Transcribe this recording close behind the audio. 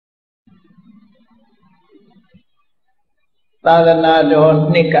သာသနာတော်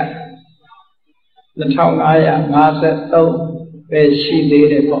နှစ်က2553ပဲရှိသေး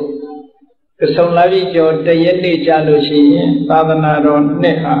တယ်ပေါ့ကဆုံလာပြီကျော်တရက်နေ့ကြာလို့ရှိရင်သာသနာတော်နှ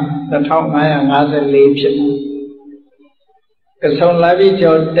စ်ဟာ2554ဖြစ်တယ်ကဆုံလာပြီ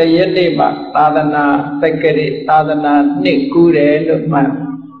ကျော်တရက်နေ့မှာသာသနာတက္ကရာသာသနာနှစ်ကူးတယ်လို့မှတ်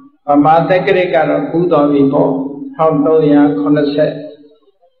ဗမာတက္ကရာကတော့ကူးတော်ပြီပေါ့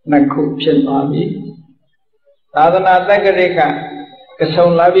1382ခုဖြစ်သွားပြီသာသနာတက္ကရာကဆုံ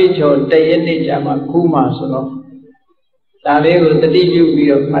လာပြီကျော်တရက်နေ့ကြာမှကူးမှာဆိုတော့ဒါလေးကိုတတိပြုပြီး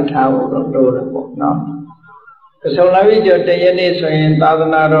တော့မှတ်ထားဖို့တော့လိုတယ်ပေါ့နော်ကဆုံလာပြီကျော်တရက်နေ့ဆိုရင်သာသ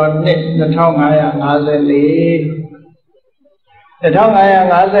နာတော်နှစ်2554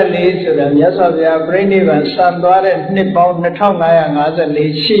 2554ဆိုတာမြတ်စွာဘုရားပြိဋိဘံစံသွားတဲ့နှစ်ပေါင်း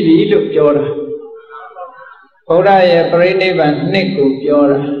2554ရှိပြီလို့ပြောတာဘုရားရဲ့ပြိဋိဘံနှစ်ကိုပြော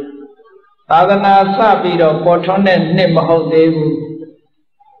တာသာသနာစပြီးတော့ပေါ်ထွန်းတဲ့နှစ်မဟုတ်သေးဘူး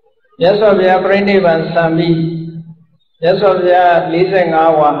မြတ်စွာဘုရားပြိဋိဘံစံပြီးမြတ်စွာဘုရား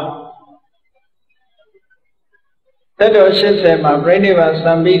45ဝါတက်တော်80မှာပြိဋိဘံ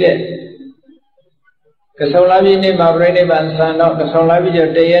စံပြီးတဲ့ကဆုံလာပြီနေ့မှာပြိဋိဘံစံတော့ကဆုံလာပြီကျ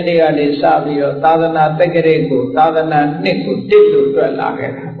တရက်နေ့ကနေစပြီးတော့သာသနာတက္ကရာကိုသာသနာနှစ်ကိုတစ်လို့တွက်လာ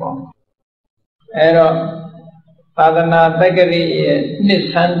ခဲ့တာပေါ့အဲတော့သာသနာတက္ကရာရဲ့နှစ်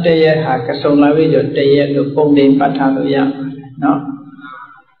ဆန်းတရက်ဟာကဆုံလာပြီကျတရက်လို့ပုံနေမှတ်ထားလို့ရပါတယ်နော်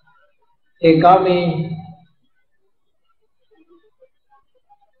ဒီကောင်းပြီ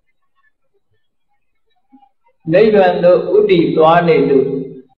နိဗ္ဗာန်သို့ဥတည်သွားနေလို့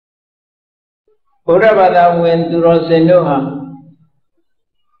ဘုရားဘာသာဝင်သူတော်စင်တို့ဟာ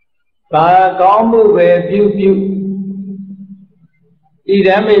ဘာကောင်းမှုပဲပြုပြုဣ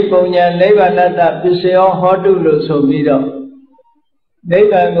ဒံမေပုံညာနိဗ္ဗာနတ္တပစ္စယောဟောတုလို့ဆိုပြီးတော့နိဗ္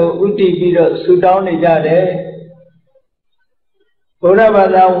ဗာန်ကိုဥတည်ပြီးတော့ဆုတောင်းနေကြတယ်ဘုရားဘာ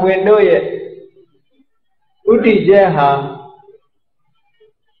သာဝင်တို့ရဲ့ဥတည်ချက်ဟာ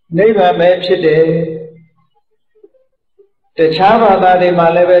နိဗ္ဗာန်ပဲဖြစ်တယ်တခြားဘာသာတွေမှာ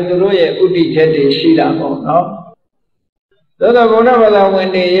လည်းပဲသူတို့ရဲ့ဥတည်ချက်တွေရှိတာပေါ့နော်သို့သောဘုရားဘာသာဝင်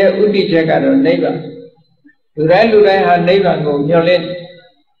တွေရဲ့ဥတည်ချက်ကတော့နိဗ္ဗာန်လူတိုင်းဟာနိဗ္ဗာန်ကိုမျှော်လင့်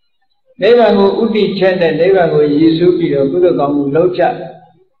နိဗ္ဗာန်ကိုဥတည်ချက်နဲ့နိဗ္ဗာန်ကိုရည်စူးပြီးတော့ကုသိုလ်ကောင်းမှုလုပ်ကြ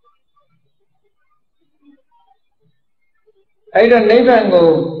အဲ့တော့နိဗ္ဗာန်ကို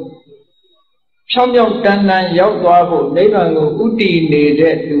ဖြောင်းဖြောင်းတန်တန်ရောက်သွားဖို့နိဗ္ဗာန်ကိုဥတည်နေ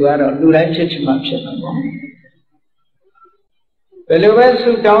တဲ့သူကတော့လူတိုင်းဖြစ်ချင်မှဖြစ်မှာပေါ့ဘယ်လိုပဲ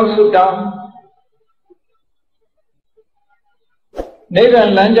ဆုတောင်းနိဗ္ဗာန်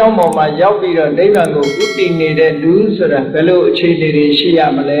လမ်းကြောင်းပေါ်မှာရောက်ပြီးတော့နိဗ္ဗာန်ကိုဥတည်နေတဲ့လူဆိုတာဘယ်လိုအခြေအနေတွေရှိရ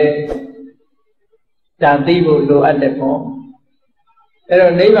မလဲဒါသိဖို့လိုအပ်တယ်ပေါ့အဲ့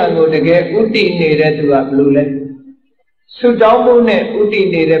တော့နိဗ္ဗာန်ကိုတကယ်ဥတည်နေတဲ့သူကဘယ်လိုလဲဆုတောင်းမှုနဲ့ဥတည်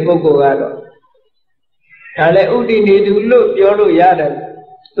နေတဲ့ပုဂ္ဂိုလ်ကတော့ဒါလည်းဥတည်နေသူလို့ပြောလို့ရတယ်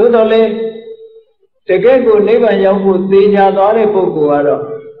သို့တော်လည်းတကယ်ကိုနိဗ္ဗာန်ရောက်ဖို့သေချာသွားတဲ့ပုဂ္ဂိုလ်ကတော့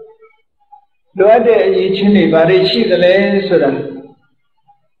လိုအပ်တဲ့အရေးချင်းတွေဘာတွေရှိသလဲဆိုတာ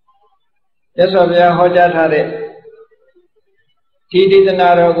မြတ်စွာဘုရားဟောကြားထားတဲ့ဒီဒေသနာ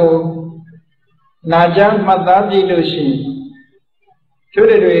တော်ကိုနာကြားမှတ်သားကြည့်လို့ရှိရင်သူ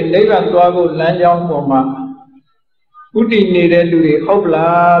တွေနိဗ္ဗာန်သွားဖို့လမ်းကြောင်းပေါ်မှာဥတည်နေတဲ့လူတွေဟုတ်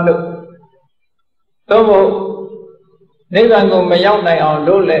လားလို့သို့မဟုတ်နိဗ္ဗာန်ကိုမရောက်နိုင်အောင်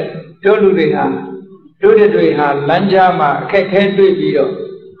တို့လည်းတို့လူတွေဟာလမ်းကြားမှာအခက်ခဲတွေ့ပြီးတော့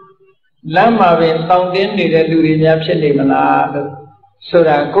လမ်းမှာပင်တောင်းတင်းနေတဲ့လူတွေများဖြစ်နေမလားလို့ဆို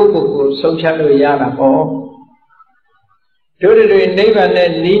တာကိုယ့်ကိုယ်ဆုံးဖြတ်လို့ရတာပေါ့တို့တွေနိဗ္ဗာန်နဲ့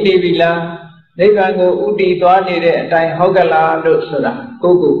နီးနေပြီလားနိဗ္ဗာန်ကိုဥတည်သွားနေတဲ့အတိုင်းဟုတ်ကလားလို့ဆိုတာ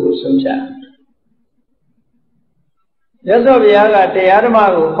ကိုယ့်ကိုယ်ဆုံးဖြတ်မြတ်စွာဘုရားကတရားဓမ္မ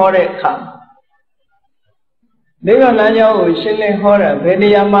ကိုဟောတဲ့အခါနိဗ္ဗာန်လမ်းကြောင်းကိုရှင်းလင်းဟောတာဘယ်နေ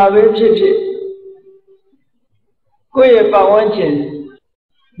ရာမှာပဲဖြစ်ဖြစ်ကိုယ့်ရဲ့ပတ်ဝန်းကျင်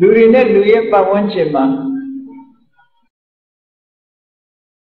လူတွေနဲ့လူရဲ့ပတ်ဝန်းကျင်မှာ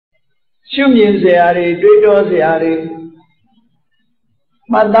ရှုမြင်စရာတွေတွေးတောစရာတွေ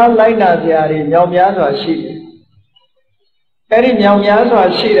မှတ်သားလိုက်နာစရာတွေမြောက်များစွာရှိတယ်အဲ့ဒီမြောက်များစွာ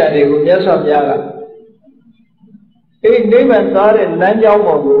ရှိတာတွေကိုမြတ်စွာဘုရားကနိဗ္ဗာန်သွားတဲ့လမ်းကြောင်း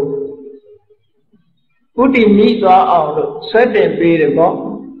ပေါ်ကိုဥတည်မိသွားအောင်လို့ဆွဲတင်ပေးတယ်ပေါ့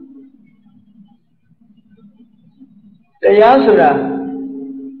တရားဆိုတာ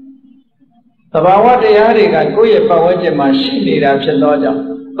သဘာဝတရားတွေကကိုယ့်ရဲ့ပတ်ဝန်းကျင်မှာရှိနေတာဖြစ်သောကြောင့်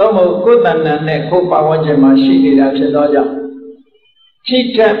သို့မဟုတ်ကိုယ်တဏ္ဍာနဲ့ကိုယ်ပတ်ဝန်းကျင်မှာရှိနေတာဖြစ်သောကြောင့်ချိတ္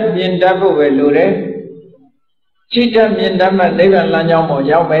တမြင်တတ်ဖို့ပဲလိုတယ်ချိတ္တမြင်တတ်မှနိဗ္ဗာန်လမ်းကြောင်းပေါ်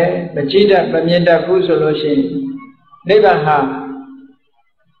ရောက်မယ်မချိတ္တမမြင်တတ်ဘူးဆိုလို့ရှိရင် နိဗ္ဗာန်ဟာ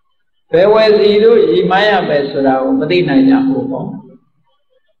ဘယ်ဝယ်စီလို့ရည်မှန်းရမယ်ဆိုတာကိုမသိနိုင်ကြဘူးပေါ့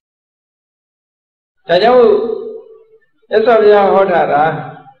ဒါကြောင့်မြတ်စွာဘုရားဟောထားတာ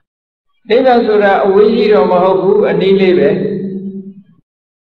နိဗ္ဗာန်ဆိုတာအဝေးကြီးတော့မဟုတ်ဘူးအနည်းလေးပဲ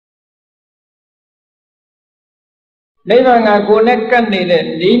နိဗ္ဗာန်ကကိုယ်နဲ့ကပ်နေတဲ့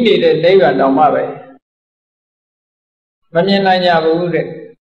နီးနေတဲ့နိဗ္ဗာန်တောင်မှပဲမမြင်နိုင်ကြဘူးတဲ့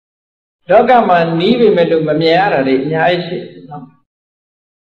လောကမှာနီးပေမဲ့လို့မမြင်ရတာတွေအများကြီးရှိနော်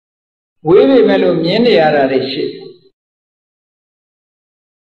ဝေးပေမဲ့လို့မြင်နေရတာတွေရှိ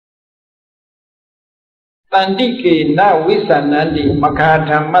တန္တိကေနဝိသနန္တိမခာဓ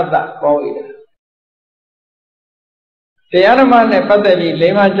မ္မတ္တကောဣတရားဓမ္မနဲ့ပတ်သက်ပြီးလိ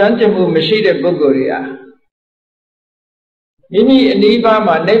မ္မာကျွမ်းကျင်မှုမရှိတဲ့ပုဂ္ဂိုလ်တွေဟာမိမိအနိဗ္ဗာန်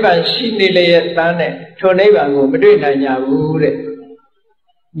မှာနိဗ္ဗာန်ရှိနေလျက်သားနဲ့ထိုနိဗ္ဗာန်ကိုမတွေ့နိုင်ကြဘူးတဲ့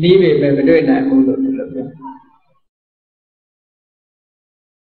နီးပေမဲ့မတွေ့နိုင်ဘူးလို့ပြောတယ်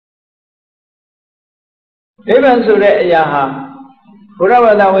နိဗ္ဗာန်ဆိုတဲ့အရာဟာဘုရား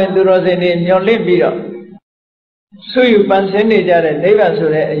ဘာသာဝင်သူတော်စင်တွေမျှော်လင့်ပြီးတော့ဆွေယူပန်းဆင်းနေကြတဲ့နိဗ္ဗာန်ဆို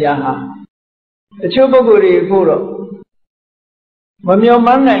တဲ့အရာဟာတချို့ပုဂ္ဂိုလ်တွေဖို့တော့မမျှော်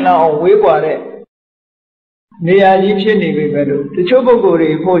မှန်းနိုင်လောက်အောင်ဝေးကွာတဲ့နေရာကြီးဖြစ်နေပြီပဲလို့တချို့ပုဂ္ဂိုလ်တွေ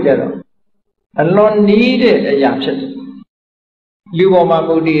ဖို့ကြတော့အလွန်နီးတဲ့အရာဖြစ်တယ်လူပေါ်မှာ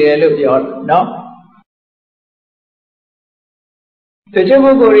မူတည်တယ်လို့ပြောတယ်နော်တချို့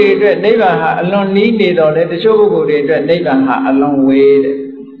ပုဂ္ဂိုလ်တွေအတွက်နိဗ္ဗာန်ဟာအလွန်နီးနေတော့လေတချို့ပုဂ္ဂိုလ်တွေအတွက်နိဗ္ဗာန်ဟာအလွန်ဝေး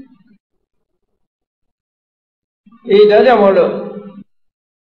တဲ့ဒါကြောင့်မို့လို့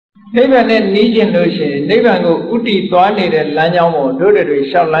နိဗ္ဗာန်နဲ့နီးကျင်လို့ရှိရင်နိဗ္ဗာန်ကိုဥတည်သွားနေတဲ့လမ်းကြောင်းပေါ်တို့တွေ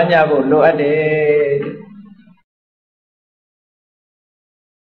လျှောက်လမ်းကြဖို့လိုအပ်တယ်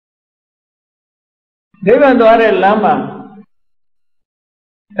နိဗ္ဗာန်သွားတဲ့လမ်းမှာ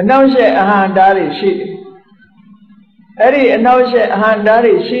အနောက်ရှက်အဟံတားတွေရှိတယ်အဲ့ဒီအနောက်ရှက်အဟံတား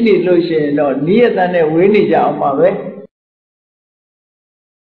တွေရှိနေလို့ရှိရင်တော့နိယတန်နဲ့ဝေးနေကြအောင်ပါပဲ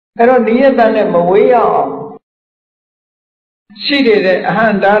အဲ့တော့နိယတန်နဲ့မဝေးရအောင်ရှိတဲ့အဟံ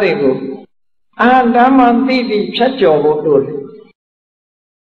တားတွေကိုအဟံတားမှသိပြီးဖြတ်ကျော်ဖို့လိုတယ်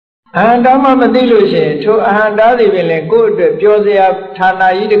အဟံတားမှမသိလို့ရှိရင်ထိုအဟံတားတွေပင်လည်းကိုယ့်အတွက်ပြောစရာဌာန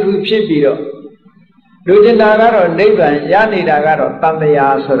ကြီးတစ်ခုဖြစ်ပြီးတော့လူကျင်တာကတော့နိဗ္ဗာန်ရနေတာကတော့တန်တ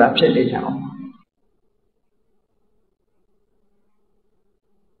ရားဆိုတာဖြစ်နေကြအောင်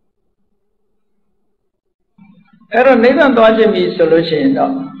အဲ့တော့နိဗ္ဗာန်သွားခြင်းပြီဆိုလို့ရှိရင်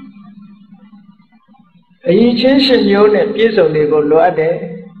တော့အရင်ချင်းရှင်မျိုးနဲ့ပြည့်စုံနေဖို့လိုအပ်တယ်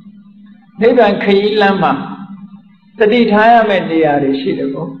နိဗ္ဗာန်ခရီးလမ်းမှာတတိထားရမယ့်နေရာတွေရှိတယ်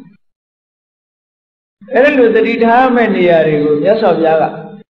ပေါ့အဲ့ဒီလိုတတိထားရမယ့်နေရာတွေကိုမြတ်စွာဘုရားက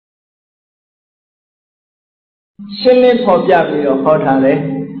ရှင်းလင်းဖော်ပြပြီးတော့ဟောထားတယ်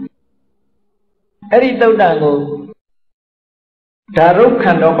အဲ့ဒီသုတ်တံကိုဓာရုခ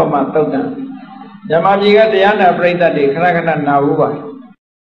န္ဓောပမသုတ်တံဓမ္မကြီးကတရားနာပရိသတ်တွေခဏခဏနာဘူးပါ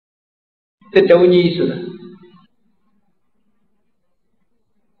တစ်တုံးကြီးဆိုတာ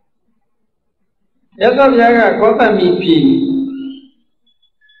ရသော်ဘုရားကကောသမိပြ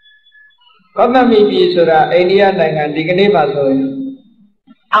ည်ဆိုတာအိန္ဒိယနိုင်ငံဒီကနေ့မှဆိုရင်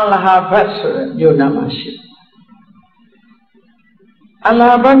အလဟာဘတ်ဆိုတဲ့မြို့နာမှာရှိအလ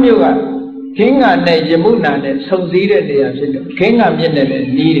ဟာဘတ်မြို့ကခင်းငံနဲ့ယမုနာနဲ့ဆုံစည်းတဲ့နေရာဖြစ်တယ်ခင်းငံမြစ်နဲ့လည်း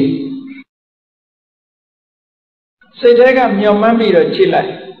နီးတယ်စိတ်ထဲကမျှော်မှန်းပြီးတော့ကြည့်လို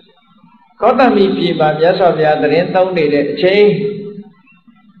က်ကောသမိပြည်မှာမြတ်စွာဘုရားသတင်းသုံးနေတဲ့အချိန်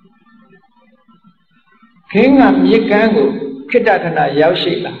ခင်းငံမြစ်ကမ်းကိုခိတ္တခဏရောက်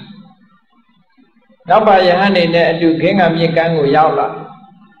ရှိလာနောက်ပါယဟန်နေနဲ့အတူခင်းငံမြစ်ကမ်းကိုရောက်လာ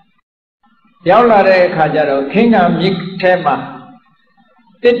တဲ့အခါကျတော့ခင်းငံမြစ်ထဲမှာ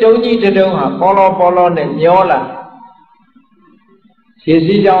တစ်တုံးကြီးတစ်တုံးဟာပေါ်လောနဲ့မျောလာရေ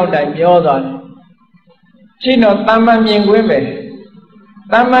စီးကြောင်းအတိုင်းမျောသွားတယ်ရှိတော့တမ္မန်မြင်ကွင်းပဲ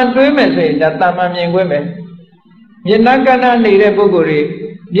တမ္မန်တွေးမယ်ဆိုရင်ဒါတမ္မန်မြင်ကွင်းပဲမြင်နာကနာနေတဲ့ပုဂ္ဂိုလ်တွေ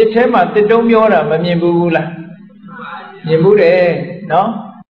မြစ်ထဲမှာတစ်တုံးမျောတာမမြင်ဘူးလားမြင်ဘူးတယ်နော်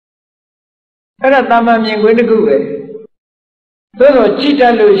အဲ့ဒါတမ္မန်မြင်ကွင်းတစ်ခုပဲသို့တော့ကြည့်တ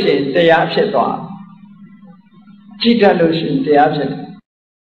တ်လို့ရှိရင်တရားဖြစ်သွားကြည့်တတ်လို့ရှိရင်တရားဖြစ်တယ်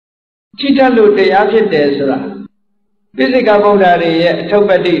ကြည့်တတ်လို့တရားဖြစ်တယ်ဆိုတာပိစိကဗုဒ္ဓတွေရဲ့အထုပ္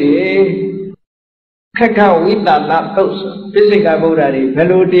ပတ္တိတွေခက်ခဝိတ္တနာသုတ်ပိစိကဗုဒ္ဓတွေဘယ်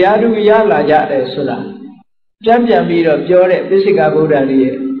လိုတရားသူရလာကြတယ်ဆိုတာပြန်ပြီးတော့ပြောတဲ့ပိစိကဗုဒ္ဓတွေ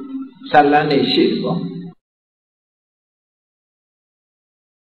ရဲ့ဇာတ်လမ်းတွေရှိတယ်ပေါ့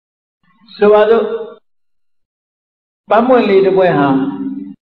ဆိုပါစို့ပန်းပွင့်လေးတစ်ပွင့်ဟာ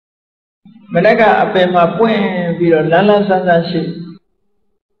မနက်ကအပင်မှာပွင့်ပြီးတော့လန်းဆန်းရှိ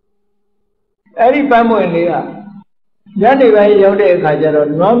အဲ့ဒီပန်းပွင့်လေးက nhớ đi vậy yếu để khai cho rồi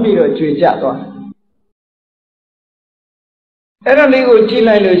nó bị rồi chui chặt rồi thế là lý của chi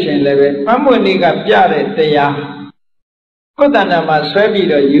lại lưu truyền lại về bám buồn đi gặp cha để tây à có ta nào mà xoay bị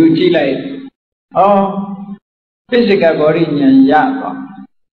rồi yêu chi lại physical body nhận ra rồi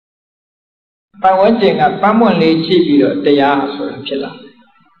bám buồn chuyện gặp bám buồn lý chi bị rồi tây à rồi chết là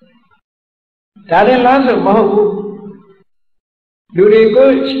đã đến lá rồi mà đủ đi có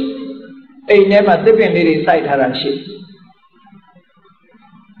ấy nếu mà tiếp nhận đi sai thà ra xí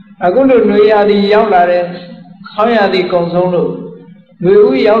cũng được nuôi à đi giáo là đấy khó à đi công sống luôn người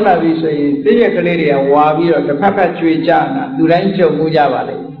uy giáo là vì gì thế cái này là hòa vì rồi cái pháp pháp chui cha na đủ đánh chồng mua ra vào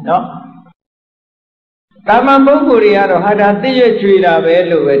đấy đó cảm ơn bố cô đi rồi hai đàn thế chui là về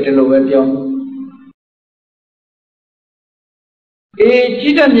lùi về chồng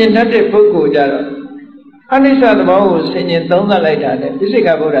chỉ cần nhìn thấy được bố cô ra rồi anh ấy sao bảo sinh nhiên tông ra lại ra đấy thế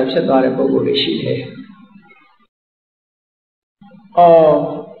cái bố đã sẽ nói bố cô đi xí thế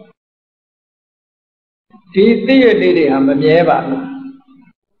thì thế này hàm mà nhẹ bạn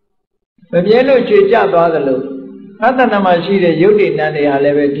mà nhẹ lúc chuyện cha toa rồi lúc anh ta nằm ở xí đấy yếu đi nè để hàm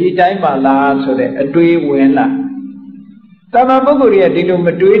về thì trái mà là số đấy đuôi quên là ta mà bố cô đi lúc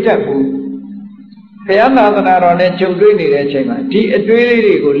mà đuôi chắc cũng phải anh ta nói nên chồng đuôi này đấy chứ mà thì đuôi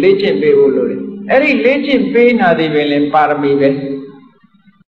này cũng lấy chuyện về vô rồi ấy lấy chuyện về nào thì về lên parami về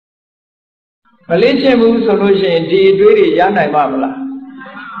mà lấy chuyện về số lúc chuyện thì đuôi này giá này mà là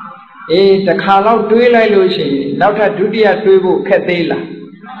ta khá lâu đuôi lại lúc chuyện nào ta đuôi đi đuôi vô khét đi là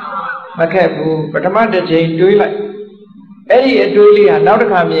mà khét vô bắt đầu để chuyện đuôi lại ấy đuôi này nào ta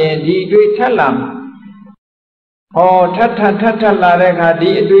làm gì thì đuôi thắt làm thắt là đấy cả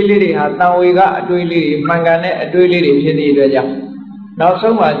đi đuôi này ha tao uy cả đuôi này mang cái này đuôi này thì đi được chứ nào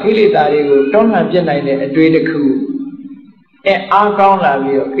sống mà khi đi ta đi trong làm chuyện này để đuôi được khử áo cao là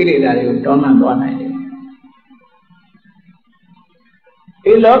vì khi đi ta đi trong làm đoạn này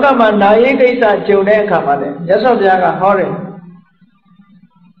cái lỗ cái mà nói cái sao chiều nay khám mà đấy nhớ sao ra cả hỏi đấy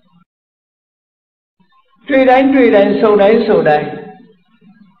truy đánh sâu đánh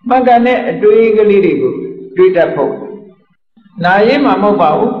mang cái này đuôi cái gì đi đuôi đập hộ nói mà mau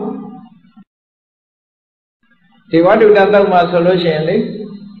bảo thì quá được đào tạo mà solution đấy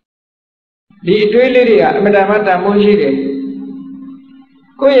đi đuôi lấy đi à mình làm ta muốn gì đấy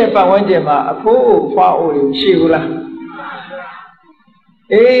có gì bảo vấn đề mà phô pha ôi xíu là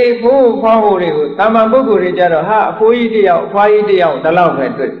phô pha ôi đấy ta mà bố cô đi ra rồi ha phô gì đi ao pha gì đi ao đã lâu phải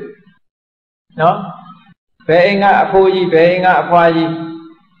rồi đó về ngã phô gì về ngã pha gì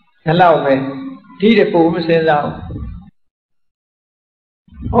đã lâu phải đi để phô mới xem sao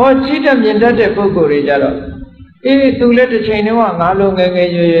chỉ cần nhìn thấy để bố cô đi ra rồi tu lết được chuyện nữa ngã luôn nghe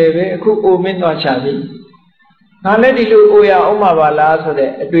về khu ô minh nói chả gì ngã lết đi luôn ôi à ông mà bà la rồi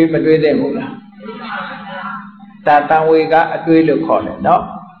đấy đuôi mà đuôi đấy một là ta tăng uy cả đuôi được khỏi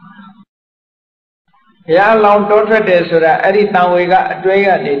đó ya lòng tốt rất đẹp rồi đấy đi tăng uy cả đuôi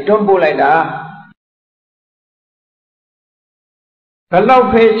cả để trốn bù lại đã cái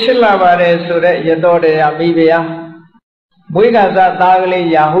lâu phê chết là bà đấy rồi đấy giờ tôi để làm gì vậy mỗi cái ra ta cái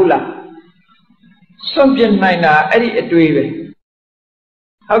này ya hú là xong chuyện này là ấy đuôi về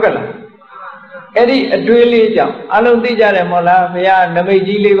ဟုတ်ကလားအဲ့ဒီအတွေးလေးကြောင့်အလုံးသိကြတယ်မို့လားဘုရားနမိတ်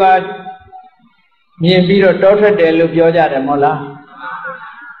ကြီးလေးပါမြင်ပြီးတော့တောထွက်တယ်လို့ပြောကြတယ်မို့လား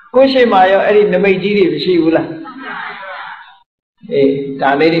ကိုရှိမှရောအဲ့ဒီနမိတ်ကြီးတွေမရှိဘူးလား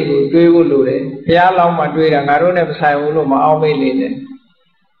ဒါလေးတွေကိုတွေးဖို့လိုတယ်ဘုရားလောင်းမှတွေးတာငါတို့နဲ့မဆိုင်ဘူးလို့မအောင်မေ့နေတယ်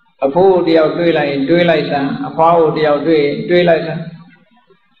အဖိုးတယောက်တွေးလိုက်ရင်တွေးလိုက်စမ်းအဖွားကိုတယောက်တွေးလိုက်စမ်း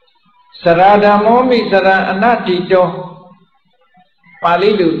စရဓမ္မောမိစရံအနတ္တိတောပါဠိ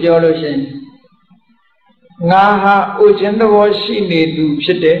လိုပြောလို့ရှိရင်ငါဟာဥခြင်းသဘောရှိနေသူဖြ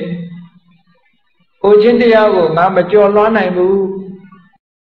စ်တယ်ဥခြင်းတရားကိုငါမကျော်လွှားနိုင်ဘူး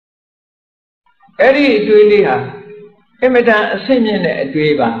အဲ့ဒီအတွေ့လေးဟာအင်မတန်အဆင့်မြင့်တဲ့အ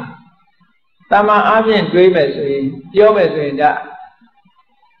တွေ့ပါတမန်အားဖြင့်တွေးမယ်ဆိုရင်ပြောမယ်ဆိုရင်ဒါ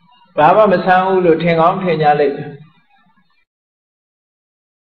ဘာမှမဆန်းဘူးလို့ထင်ကောင်းထင်ကြလိမ့်မယ်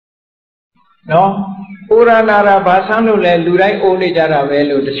နော်ဩရနာရာဘာဆန်းလို့လဲလူတိုင်းအိုးနေကြတာပဲ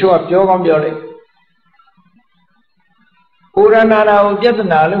လို့တချို့ကပြောကောင်းပြောလိုက်ဩရနာရာကိုပြဿ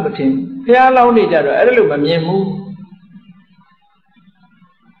နာလို့မထင်ဘုရားလောင်းနေကြတော့အဲ့ဒါလို့မမြင်ဘူး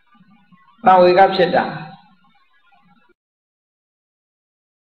တံဝေကဖြစ်တာ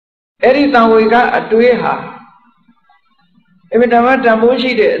အဲ့ဒီတံဝေကအတွေးဟာအမြဲတမ်းတန်ဖိုး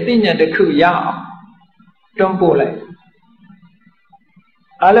ရှိတဲ့အသိဉာဏ်တစ်ခုရအောင်တွန်းပို့လိုက်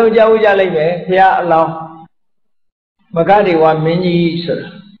အလုံးကြောက်ကြလိုက်ပဲဘုရားအလောင်းမဂ္ဂဒေဝမင်းကြီးဆိုတာ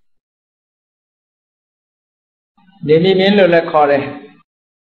နေမင်းလို့လည်းခေါ်တယ်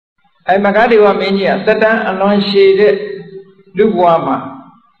ai magadi wa menya tatan alon shi de lu bwa ma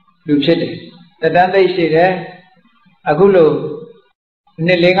lu phit de tatan thai shi deအခုလို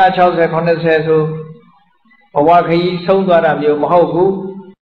နှစ် 50 60 90 ဆိုဘဝခရီးဆုံးသွားတာမျိုးမဟုတ်ဘူး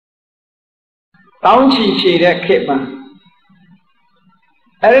တောင်းချီရှည်တဲ့ခေတ်မှာ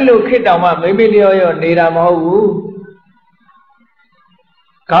အဲ့လိုခေတ်တောင်မှမိမိလျော်ရောနေတာမဟုတ်ဘူး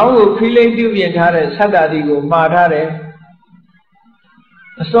ခေါင်းကိုဖိလိမ့်ပြုပြင်ထားတဲ့ဆတ္တတိကိုမှားထားတယ်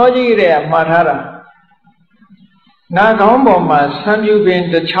အစောကြီးတည်းကမှားထားတာငါခေါင်းပေါ်မှာဆံပြူပင်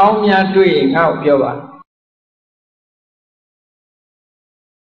တစ်ချောင်းများတွေ့ရင်ငါ့ကိုပြောပါ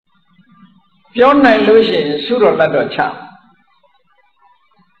ပြောနိုင်လို့ရှိရင်ဆုတော်တတ်တော်ချ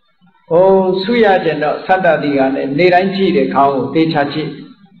ဟိုဆုရကျင်တော့သတ္တတိကလည်းနေတိုင်းကြည့်တဲ့ခေါင်းကိုသေချာကြည့်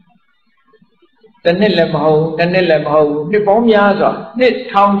တစ်နှစ်လည်းမဟုတ်တစ်နှစ်လည်းမဟုတ်နှစ်ပေါင်းများစွာနှစ်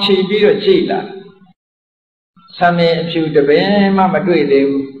ထောင်ချီပြီးတော့ကြည့်လာဆံမြင်အဖြူတပင်မှမတွေ့သေး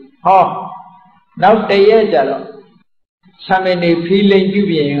ဘူးဟောနောက်တရက်ကြတော့ဆံမြင်နေဖီးလိမ်ပြု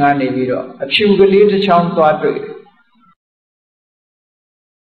ပြင်ကနေပြီးတော့အဖြူကလေးတစ်ချောင်းသွားတွေ့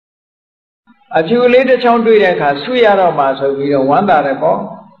အဖြူလေးတစ်ချောင်းတွေ့တဲ့အခါဆွေရတော့မှဆိုပြီးတော့ဝမ်းသာတယ်ပေါ့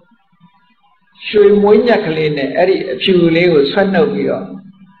ရွှေမွေးညက်ကလေးနဲ့အဲ့ဒီအဖြူလေးကိုဆွတ်နှုတ်ပြီးတော့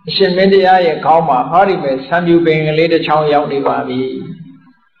အရှင်မင်းတရားရဲ့ခေါင်းမှာဟောဒီမဲ့ဆံပြူပင်ကလေးတစ်ချောင်းရောက်နေပါပြီ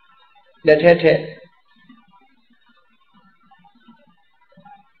လက်ထက်ထက်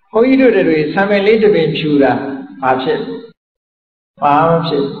ဘုန်းကြီးတို့တွေဆံပင်လေးတစ်ပင်ဖြူတာဘာဖြစ်ဘာမ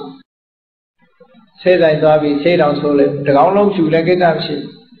ဖြစ်ဆေးတိုင်းသွားပြီးဆေးတောင်ဆိုးလဲတကောင်းလုံးဖြူလဲကိစ္စမရှိ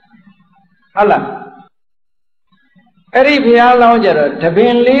ဟုတ်လားအဲ့ဒီဘုရားလောင်းကြတော့တပ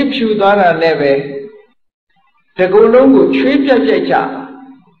င်လေးဖြူသွားတာနဲ့ပဲတကူလုံးကိုချွေးပြက်ပြက်ကြ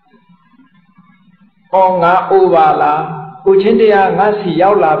ဟောငါအိုပါလားကိုချင်းတရားငါစီ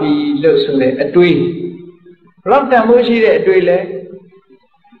ရောက်လာပြီလို့ဆိုတဲ့အတွေးဘလောက်တန်ဖိုးရှိတဲ့အတွေးလဲ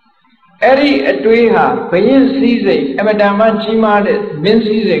အဲ့ဒီအတွေးဟာဘယင်းစည်းစိမ်အမတန်မှကြီးမားတဲ့မင်းစ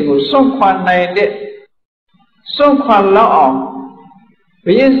ည်းစိမ်ကိုစွန့်ခွာနိုင်တဲ့စွန့်ခွာလောက်အောင်ဘ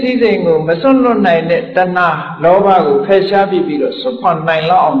ယင်းစည်းစိမ်ကိုမစွန့်လွတ်နိုင်တဲ့တဏှာလောဘကိုဖယ်ရှားပြီးတော့စွန့်ခွာနိုင်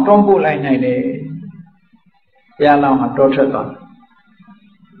လောက်အောင်တွန်းပို့လိုက်နိုင်တယ်ဘုရားလောင်းဟာတောထွက်သွား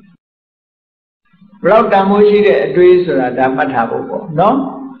ဘလောက်တန်ဖိုးရှိတဲ့အတွေးဆိုတာဒါမှတ်ထားဖို့ပေါ့နော်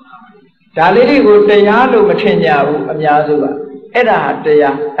ဒါလေးတွေကိုတရားလို့မထင်ကြဘူးအများစုကအဲ့ဒါဟာတ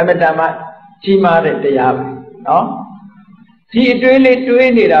ရားအမတန်မှကြီးမားတဲ့တရားပဲနော်ဒီအတွေးလေး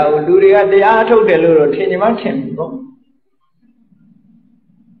တွေးနေတာကိုလူတွေကတရားထုတ်တယ်လို့တော့ထင်ကြမှထင်ဘူးပေါ့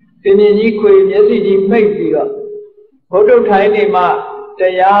တင်မြင်ကြီးခွေမျက်စိကြီးမိတ်ပြီးတော့ဘုဒ္ဓထိုင်နေမှတ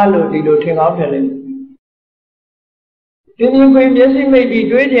ရားလို့ဒီလိုထင်ကောင်းထင်လိမ့်တင်မြင်ခွေမျက်စိမိတ်ပြီး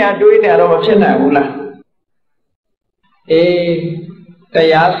တွေးကြတွေးနေတော့မဖြစ်နိုင်ဘူးလားအေးတ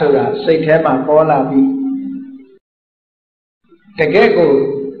ရားဆိုတာစိတ်ထဲမှာပေါ်လာပြီးတကယ်ကို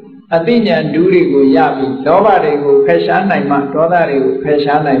အသိဉာဏ်ဓုတွေကိုရပြီးလောဘတွေကိုဖယ်ရှားနိုင်မှဒေါသတွေကိုဖယ်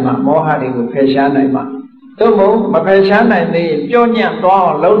ရှားနိုင်မှမောဟတွေကိုဖယ်ရှားနိုင်မှသို့မဟုတ်မဖယ်ရှားနိုင်သေးရင်ပြောညံ့သွား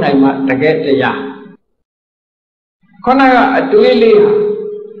အောင်လုပ်နိုင်မှတကယ်တရားခုနကအတွေးလေးဟာ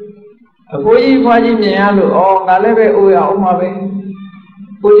အကိုကြီးဖွားကြီးမြင်ရလို့ဩငါလည်းပဲအိုရအောင်ပါပဲ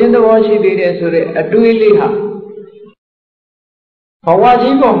ကိုချင်းသဘောရှိသေးတယ်ဆိုတဲ့အတွေးလေးဟာဘဝ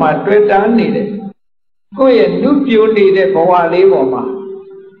ကြီးပေါ်မှာတွေ့တာနေတယ်ကိုယ့်ရဲ့နုပြိုနေတဲ့ဘဝလေးပေါ်မှာ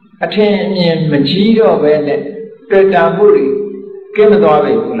အထင်အမြင်မကြီးတော့ပဲနဲ့တွေ့တာမှုတွေကင်းမသွား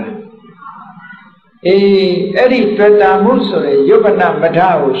ပြီဘူးလားအေးအဲ့ဒီတွေ့တာမှုဆိုရင်ယုပ္ပနမထ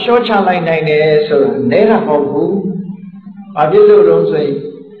ကိုရှော့ချလိုက်နိုင်တယ်ဆိုတာနဲတာမဟုတ်ဘူးဘာဖြစ်လို့တော့ဆိုရင်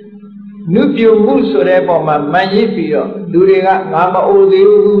နုပြိုမှုဆိုတဲ့ပုံမှာမှန်ရစ်ပြီးတော့လူတွေကငါမအိုသေး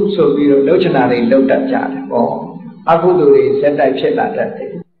ဘူးဆိုပြီးတော့လှုပ်ချနာတွေလှုပ်တတ်ကြတယ်ပေါ့အကုသိုလ်တွေစက်တိုက်ဖြစ်လာတတ်တ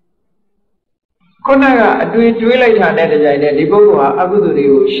ယ်ခုနကအတွေ့တွေးလိုက်တာနဲ့တကြိုင်နဲ့ဒီပုဂ္ဂိုလ်ဟာအကုသိုလ်တွေ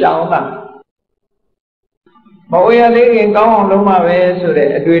ကိုရှောင်တာမဝေရလေးခင်ကောင်းအောင်လုပ်မှာပဲဆိုတဲ့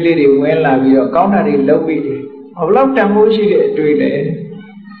အတွေ့လေးတွေဝင်လာပြီးတော့ကောင်းတာတွေလုပ်ပြီးတယ်ဘလောက်တန်ဖိုးရှိတဲ့အတွေ့လဲ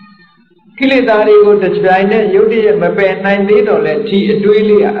ကိလေသာတွေကိုတကြိုင်နဲ့ယုတ်တည်းမပယ်နိုင်သေးတော့လဲဒီအတွေ့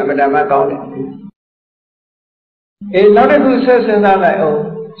လေးကအမှန်တမ်းကောင်းတယ်အေးနောက်တစ်ခုဆက်စဉ်းစားလိုက်အောင်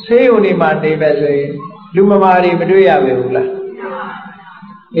ဆေးရုံဒီမှာနေပဲဆိုရင်လူမမာတွေမတွေ့ရပဲဘူးလား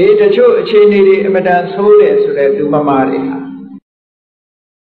အေးတချို့အခြေအနေတွေအမတန်ဆိုးတယ်ဆိုတဲ့လူမမာတွေဟာ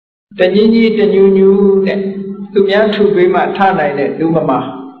တညီညီတညူညူနဲ့သူများထုပေးမှထနိုင်တဲ့လူမမာ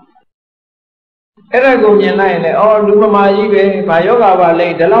အဲ့ဒါကိုမြင်လိုက်ရင်လည်းအော်လူမမာကြီးပဲဘာယောဂပါလဲ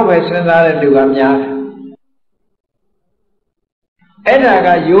ဒီလောက်ပဲစဉ်းစားတဲ့လူကများတယ်အဲ့ဒါက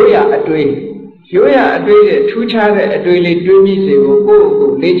ရိုးရာအတွေးတဲ့ထူးခြားတဲ့အတွေးလေးတွေးမိစေဖို့ကိုယ့်ကို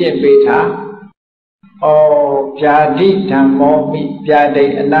ယ်လေ့ကျင့်ပေးထားဩဗျာတိဓမ္မောမိဗျာတိ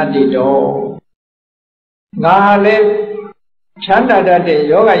အနတ္တိတောငါလည်း Chanta date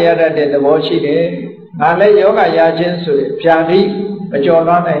yoga yada de the washide, Male yoga yajin sui, Piadi, a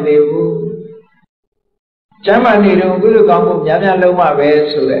Jolan and Levu. Jamani Guru Gamu Yana Loma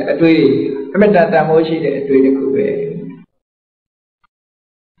Vesu, a Dui, Amenda Moshi, a Dui Kube.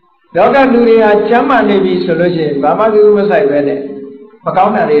 Yoga Duria Jamani solution, Bama Guru Masai Vene,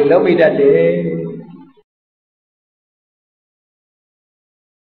 Makana Lobi that day.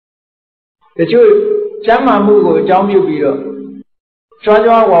 The two Jama Mugo, Jamu Biro.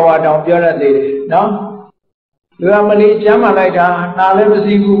 Chajwa Wawa down Pura Day, no? You are Mali Jama like that,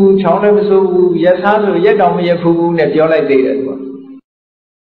 Nalebu, Chaulebu, Yasazo, Yedom Yapu, Nebula Day.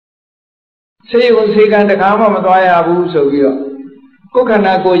 Say you will see the Kama Madaya Abu so you.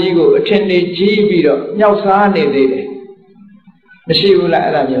 Kokana Gojigo, attended G. Biro, Yausani Day. Machine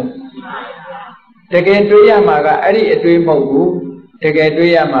Alamio. The Gatuyamaga, Adi a dream Mogu, the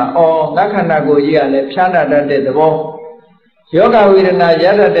Gatuyama, or Nakana Goya, and Chana that did the war. Yoga Virana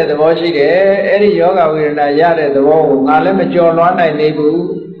Yada de the Washige, any Yoga Virana Yada the Wo, Nalema Jolan and Nebu,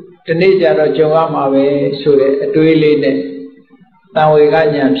 the nature of Joamawe, so a dueline. Now we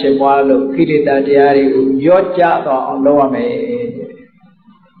got Yam Shepalo, Kirita Diari, Yotja on Loame.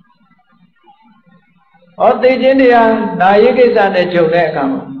 Or the India, Nayakis and the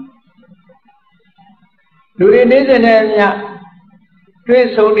Jonekam. During this and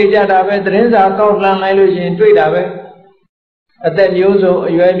Twins only Jadabe, the Rins are called Language in Tweedabe. At the Muso,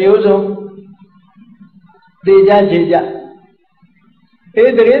 you have Muso, the Jajija.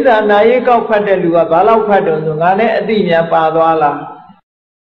 If there is a Naika Padalua, Bala Padon, Nane Adina Padwala.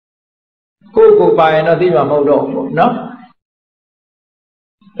 Go by another Modo, no?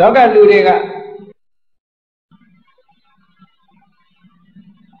 Doga Ludiga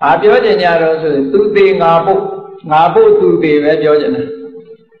Abiojan, two being Nabu to be Vajojana.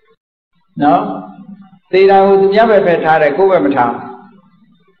 No? They would never have had a government town.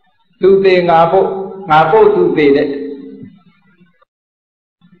 Two being Nabu to be it.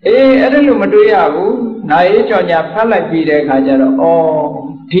 Eh, Edelumatuyahu, Naijonia Pala Pide Kajaro,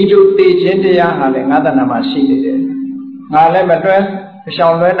 or Tiju Tindia having other Namasi. Nale Madras,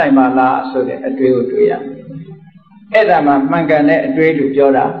 shall learn I mala so that a drill to ya. Edama Mangane, a drill to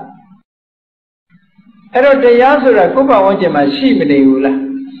Joda. Ero de Yazura, Kupa Wajama, Shimini.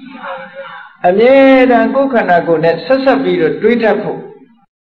 A mere and Gokana go net Sasabi, Twitter.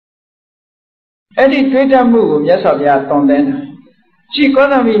 Any Twitter move, yes, of Yaton then. She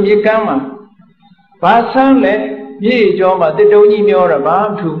gonna be Mikama. Pasanle, ye Joma, the Doni Mura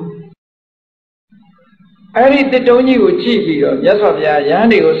Bantu. Any the Doni would cheap you, yes, of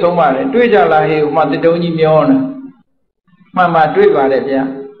Yani or so much, and Twitter like him, the Doni Miona. Mamma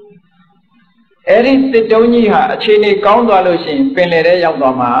Twitter, Any the Doni ha, Chini Gondolution, Penere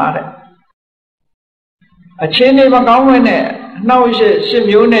Yamama. A Chini Magawene, now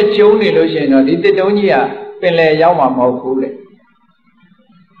Simune Joni Luciano, the Donia, Pele Yama Mokule.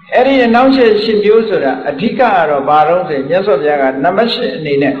 Eri announces Simusura, a Tika or Baros, and Yasojaga, Namash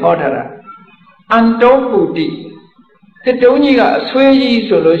Nine Hotara. Antoputi. The Donia, Sway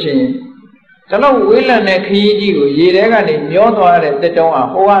solution. The no will and a key, Yeregan in Yoto, the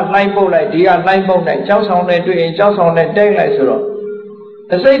Doma, who are Limbo like Dia, Limbo like Johnson, and doing Johnson and Daylight Soro.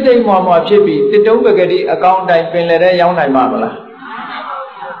 The same day, Mamma Chippy, the Dogagadi account I been let a young Mamma.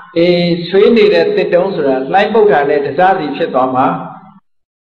 A swinny that the Donsura, Limbo and the Zazi Chitama.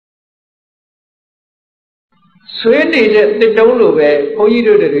 Swinny that the Dolu, who you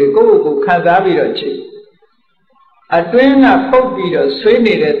do the go, Kazabi. A twin of Popi,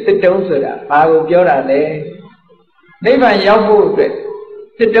 swinny that the Donsura, I will go out there. Never Yabu,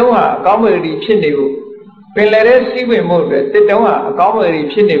 the Doha, comedy Chindu. When let us see we move, the Doha, comedy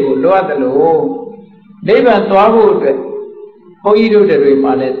Chindu, lower the low. Never Twabu, who you do the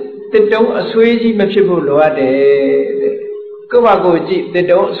Rimanet, the Dom Swayji Machibu lower there. Kumago jeep, the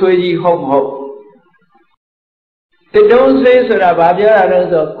Dom Swayji home. The Dom says that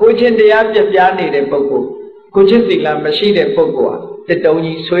Ababia, Kuchin the Abjani de Poco, Kuchin the Lamashine de Poco, the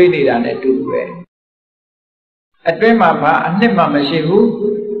Doni Swaydi and a two. A Dremama, and Nema Mashihu.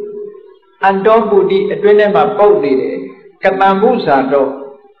 And dog booty, a dwenema body, Kamambusa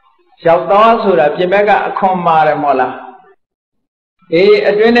dog. Shall Dawsura, Jamaica, a comma mola.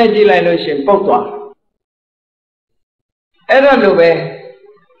 A dwenaji lilotion, Pogwa. Eralube,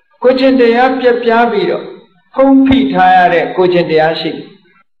 Kuchin de Abjabido, home feet higher, Kuchin de Ashi.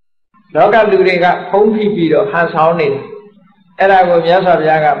 Doga Luriga, home feet bido, has hounded. Erago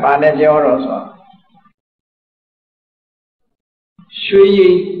Yasayaga, Bane Joroso.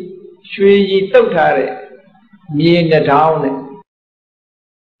 Shui. Shui Totare, me in the town.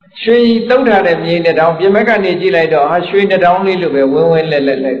 Shui don't have a mean down, you make an edgy like a shui the down little bit, when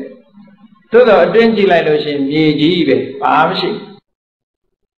let. To the dingy like ocean, ye jive, Amshi.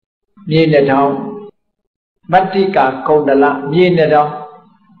 Mean the town. Matika, Kodala, mean the down.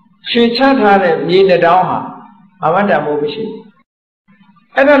 She chat had a mean the down. I want a movie.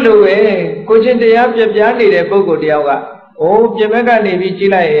 I don't know, eh? Coaching the Abjadi, the Bogo Diaga. Oh, Jamaica Navy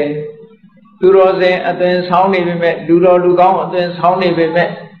Chile. Duro and then soundly we met, Duro Lugon, and then soundly we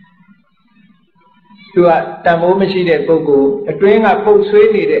met. To a Tamomishi de Bogo, a train I put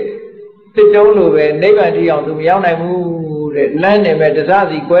sweetie. The Dolo, neighbor to Yana Moo, land him at the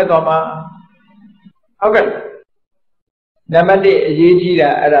Zazi, Quetoma. Okay. Namadi Yijira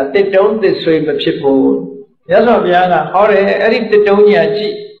at a Titon, the swim of Chipo. Yes, of Yana, or Eric Titonia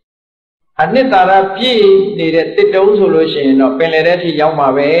Chi. And Nitara P needed Titon solution of Pelereti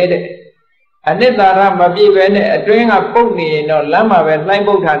Yama Ved. And Nitara Mabi when a drink of pony no Lama when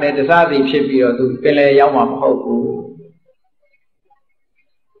Limebotan at the Zazi Chipio to Pele Yama Hoku.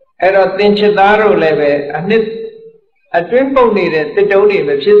 Ero Tinchidaro leve, and a trimple needed the Doni,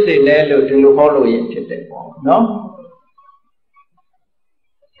 which is in Nello to Hollow in no?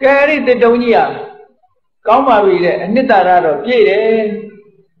 Carry the Donia. Come with it, and Nitarado, Pire.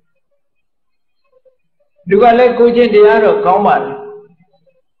 Do I let Gujin the Arrow come?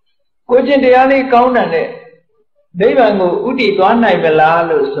 Gujin the alley count on it. They will go Udi to Anna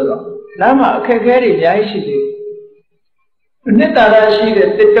Solo. Lama can carry the icy. Nitara she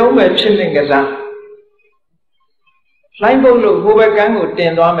the dome of chilling as a Limbo who were gang with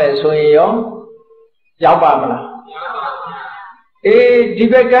Tendome so young Yababla. A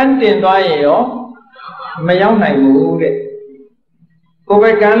Dibegan Tendoyo Mayana moved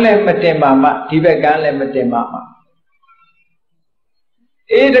Overgan Lematema, Dibegan Lematema.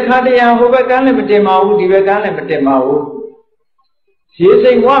 A the Kadia Overgan Lematema, Dibegan Lematema. She is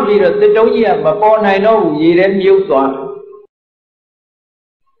saying one bit of the Donia, but I know ye then you thought.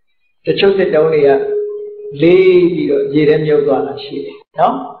 The chosen only a lady, Jedem Yoga, she.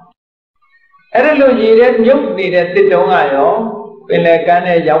 No? I don't know, Jedem Yog needed the Dongayo, when I can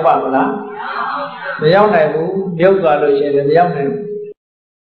a Yabala. The young man, Yoga, the young man.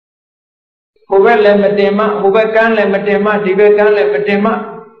 Over Lematema, over can Lematema, Dibegan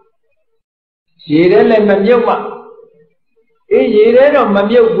Lematema. Jedem Lematema. A Jedem of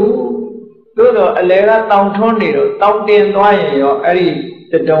Mamiogu, Dodo, a lera town tornado, town ten or Ari.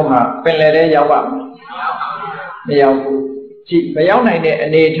 The Doma, Pelere Yawa. Yaw, Mayona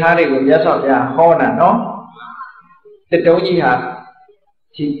and a Tari with Yasoya, Hona, no? The Dojiha.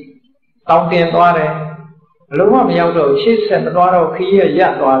 She found in water. Luma Yaudo, she sent the water of Kia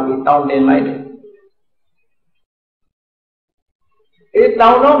Yatwa with down in light. It's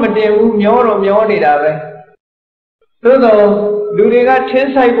down on Madame Muro Mionida. So, do they got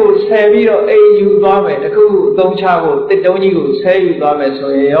 10 cycles, heavy or a you garment, the cool don't travel, the don't use, say you garment, so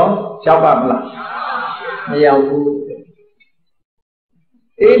yo, Jababla. Yahu.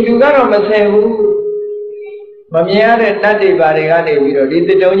 If you got on the same, Mamia and Nati Barigani, did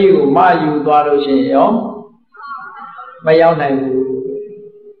the don't you, Ma you got to say yo? Mayana.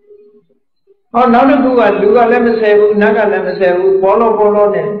 Oh, now the Google, Luga Lemesevu, Naga Lemesevu, Polo,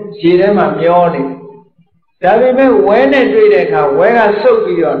 Jirema Mioni. David, when I read a car, where I saw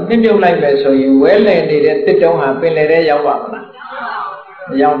you on Nimu like so you well ended the don't have been a Yavana.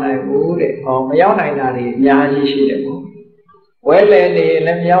 Yana wood, or Mayana Nari, Yaji Shidemo. Well ended,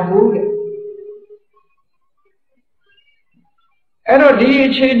 let me have wood. Ero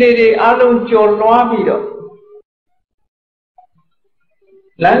di chili alum chor noabido.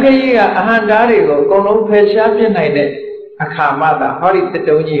 Langayiga Ahandarigo, Gono Peshapian Night, Akamada, Hori the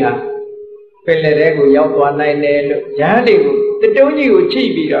Donia. Pelerego Yauan Nine, Yandi, the Doni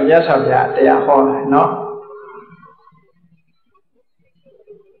Chibi of Yasabia, they are all, no?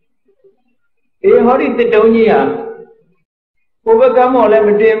 A hurry the Donia. Overcome all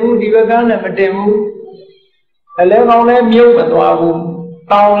Lematemu, Divagan Lematemu, a level Mumu,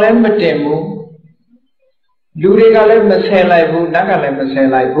 Paul Lematemu, Ludiga Lemasela, Naga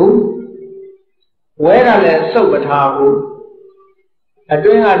Lemasela, where I let Sobatabu. I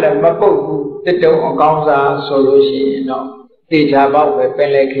doing a Mapo, the dog on Gonza solution, no. Teach about the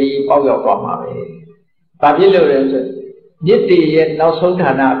Peleki of your Pama. Babylon, Yeti yet no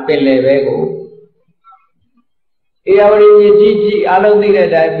Sultana Pelevego. Eauri Gigi, I don't think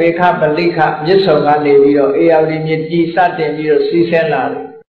that I make up a lika, Yesonga Nevio, Eauri G. Satin, season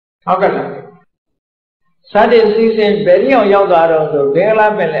land. How can I? Satin season, very on Yogaro, so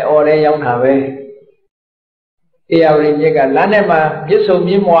Bella Belle or a young Have. Eauri Yaga Lanema, Yeso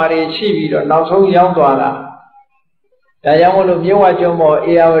Mimoari, Chibi, or not so young Dwala. ဒါကြောင့်မို့လို့မြဝကျွန်းပေါ်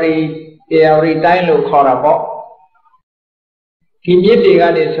အေယာဝတီတိုင်းလို့ခေါ်တာပေါ့ဒီမြစ်တွေက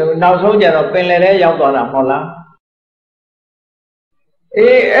နေဆိုနောက်ဆုံးကျတော့ပင်လယ်ထဲရောက်သွားတာမဟုတ်လား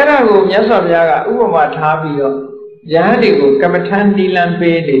အဲ့ဒါကိုမြတ်စွာဘုရားကဥပမာထားပြီးတော့ယဟန်တွေကိုကမ္မထန်တီလံ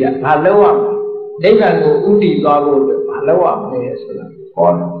ပေးနေတာဘာလို့ရမလဲနိဗ္ဗာန်ကိုဥတည်သွားဖို့အတွက်ဘာလို့ရမလဲဆိုတာဟော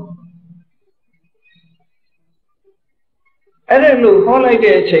တယ်အဲ့ဒါလို့ဟောလိုက်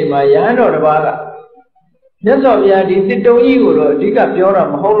တဲ့အချိန်မှာယဟန်တော်တစ်ပါးကမြတ်စွာဘုရားဒီတစ်တုံးကြီးကိုတော့အဓိကပြောတာ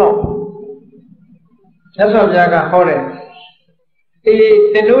မဟုတ်တော့မြတ်စွာဘုရားကဟောတယ်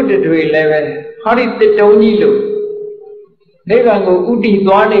တင်တို့တွေလည်းပဲဟောဒီတစ်တုံးကြီးလို့နိဗ္ဗာန်ကိုဥတည်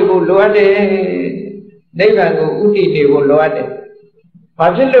သွားနေဖို့လိုအပ်တယ်နိဗ္ဗာန်ကိုဥတည်နေဖို့လိုအပ်တယ်ဘာ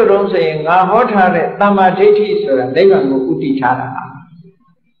ဖြစ်လို့တော့ဆိုရင်ငါဟောထားတဲ့သမ္မာဒိဋ္ဌိဆိုတာနိဗ္ဗာန်ကိုဥတည်ထားတာ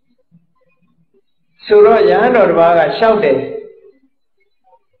ဆိုတော့ယဟန်တော်တစ်ပါးကလျှောက်တယ်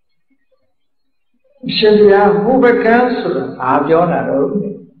ရှင်ဘုရားဟိုဘကံဆိုတာဘာပြောတာတော့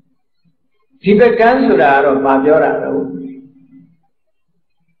ဒီဘကံဆိုတာကတော့ဘာပြောတာတော့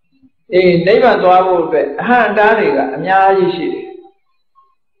နိဗ္ဗာန်သွားဖို့အတွက်အဟံတားတွေကအများကြီးရှိတယ်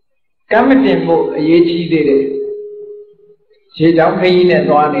ကမ္မတင်ဖို့အရေးကြီးသေးတယ်ခြေတောင်ခရီးနဲ့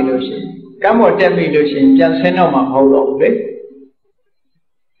သွားနေလို့ရှိရင်ကမ္မောတက်ပြီလို့ရှိရင်ပြန်ဆင်းတော့မှမဟုတ်တော့ဘူးလေ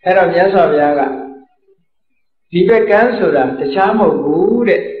အဲ့တော့မြတ်စွာဘုရားကဒီဘကံဆိုတာတခြားမဟုတ်ဘူး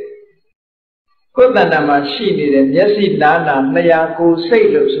တဲ့ကိုယ်တဏ္ဍာမှာရှိနေတဲ့မျက်စိနားနာလျှာကိုယ်စိတ်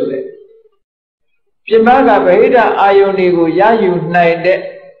လို့ဆိုတဲ့ပြင်ပကဗဟိတအာယုန်တွေကိုရယူနိုင်တဲ့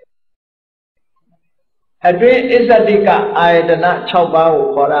အတွင်းအစ္ဆတိကအာယတနာ6ပါးကို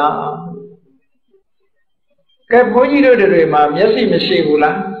ခေါ်တာကဲဘုန်းကြီးတို့တွေမှာမျက်စိမရှိဘူး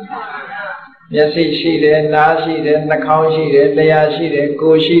လားမျက်စိရှိတယ်နားရှိတယ်နှာခေါင်းရှိတယ်လျှာရှိတယ်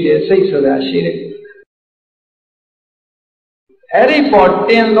ကိုယ်ရှိတယ်စိတ်ဆိုတာရှိတယ်အဲ့ဒီပေါ်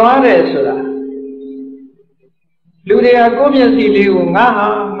တင်သွားတယ်ဆိုတာလူတွေကကိုယ်မျက်စိလေးကိုငါဟာ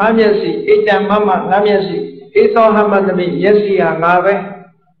ငါမျက်စိဣတံမမငါမျက်စိဧသောဟမတမိမျက်စိဟာငါပဲ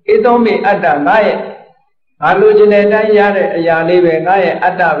ဧသောမိအတ္တငါရဲ့ငါလိုချင်တဲ့အတိုင်းရတဲ့အရာလေးပဲငါရဲ့အ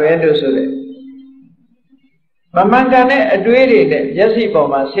တ္တပဲလို့ဆိုတဲ့မမှန်ကန်တဲ့အတွေးတွေနဲ့မျက်စိပေါ်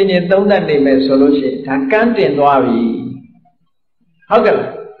မှာဆင်ញင်သုံးသပ်နေမယ်ဆိုလို့ရှိရင်ဒါကန်းတင်သွားပြီဟုတ်ကဲ့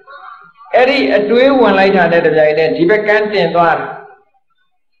လားအဲ့ဒီအတွေးဝင်လိုက်တာနဲ့တပြိုင်တည်းဒီဘက်ကန်းတင်သွားတယ်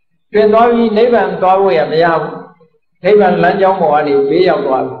တင်သွားပြီးနိဗ္ဗာန်သွားဖို့ရမရဘူးနိဗ္ဗာန်လမ်းကြောင်းပေါ်ကနေဘေးရောက်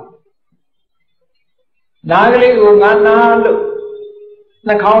သွားပြီနားကလေးကိုငါနားလို့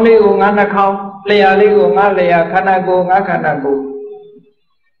နှာခေါင်းလေးကိုငါနှာခေါင်းလျှာလေးကိုငါလျှာခန္ဓာကိုယ်ငါခန္ဓာကိုယ်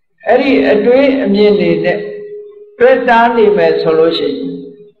အဲ့ဒီအတွေးအမြင်တွေနဲ့တွေ့တာနေမယ်ဆိုလို့ရှိရင်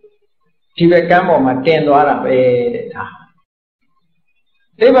ဒီဘက်ကမ်းပေါ်မှာတင်သွားတာပဲတဲ့ဒါ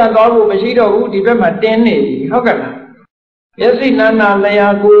နိဗ္ဗာန်သွားဖို့မရှိတော့ဘူးဒီဘက်မှာတင်းနေပြီဟုတ်ကဲ့လားမျက်စိနာနာလျှာ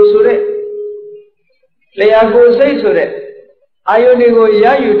ကိုယ်ဆိုတဲ့လျှာကိုယ်စိတ်ဆိုတဲ့အာယုန်တွေကိုရ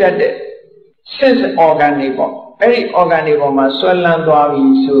ယူတတ်တဲ့ sense organ တွေပေါ့အဲ့ဒီ organ တွေပေါ်မှာဆွဲလန်းသွားပြီ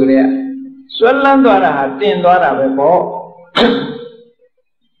ဆိုတဲ့ဆွဲလန်းသွားတာဟာတင်သွားတာပဲပေါ့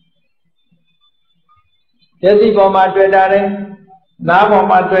မျက်စိပေါ်မှာတွေ့တာတယ်နားပေါ်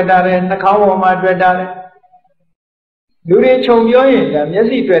မှာတွေ့တာတယ်နှာခေါင်းပေါ်မှာတွေ့တာတယ်လူတွေခြုံပြောရင်ဒါမျက်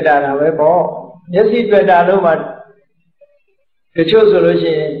စိတွေ့တာပဲပေါ့မျက်စိတွေ့တာလို့မှတချို့ဆိုလို့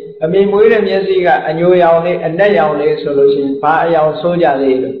ရှိရင်အမေမွေးတဲ့မျက်စိကအညိုရောင်လေးအနက်ရောင်လေးဆိုလို့ရှိရင်ဘာအယောင်ဆိုးကြ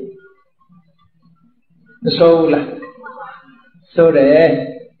သေးလို့မဆိုးဘူးလားဆိုးတယ်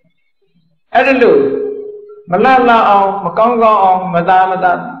အဲ့ဒါလို့မလှလှအောင်မကောင်းကောင်းအောင်မသာ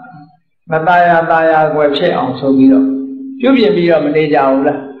ယာွယ်ဖြစ်အောင်ဆိုပြီးတော့ပြုပြင်ပြီးတော့မနေကြဘူး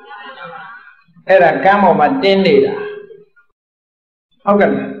လားအဲ့ဒါကမ်းပေါ်မှာတင်းနေတာဟုတ်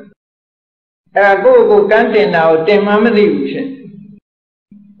ကဲ့အဲ့ဒါကိုကမ်းတင်တာကိုတင်မှမသိဘူးရှင်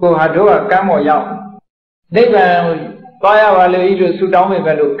ကိုဟာတို့ကကမ်းပေါ်ရောက်နိဗ္ဗာန်ကိုသွားရပါလို့ဤလို့ဆုတောင်းပေ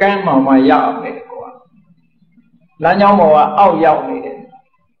မဲ့လို့ကမ်းပေါ်မှာရောက်အောင်လေကိုကလမ်းကြောင်းပေါ်ကအောက်ရောက်နေတယ်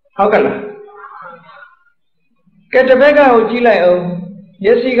ဟုတ်ကဲ့လားကဲတစ်ဘက်ကကိုကြည့်လိုက်အောင်မျ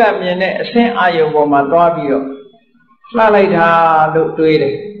က်စိကမြင်တဲ့အဆင်းအာယုံပေါ်မှာသွားပြီးတော့လှလိုက်တာလို့တွေးတ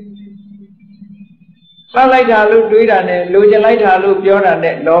ယ်လှလိုက်တာလို့တွေးတာနဲ့လိုချင်လိုက်တာလို့ပြောတာ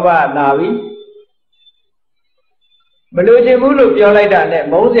နဲ့လောဘလာပြီမလိုချင်ဘူးလို့ပြောလိုက်တာနဲ့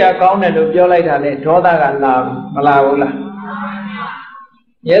မုန်းစရာကောင်းတယ်လို့ပြောလိုက်တာနဲ့ဒေါသကလာပြီမလာဘူးလား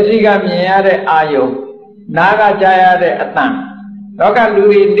မျက်စိကမြင်ရတဲ့အာယုံနားကကြားရတဲ့အသံတော့ကလူ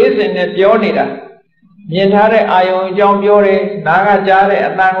တွေနေ့စဉ်နဲ့ပြောနေတာမြင်ထားတဲ့အာယုံအကြောင်းပြောတယ်နားကကြားတဲ့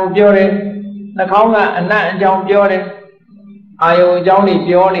အသံကိုပြောတယ်နှာခေါင်းကအနံ့အကြောင်းပြောတယ်အာယုံအကြောင်းတွေ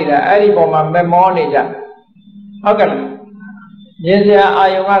ပြောနေတာအဲ့ဒီပုံမှာမမောနေကြဟုတ်ကဲ့လားမြင်စရာအာ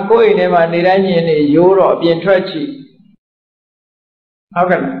ယုံကကိုယ့်အိမ်ထဲမှာနေတိုင်းမြင်နေရိုးတော့အပြင်ထွက်ကြည့်ဟုတ်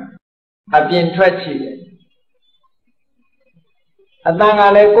ကဲ့လားအပြင်ထွက်ကြည့် အတန်က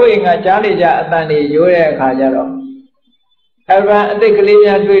လည်းကိုယ်ငါကြားနေကြအတန်တွေရိုးတဲ့အခါကျတော့အဲ့ဒါအသိကလေး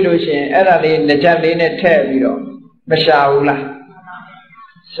များတွေ့လို့ရှိရင်အဲ့ဒါလေးတစ်ချက်လေးနဲ့ထည့်ပြီးတော့မရှာဘူးလား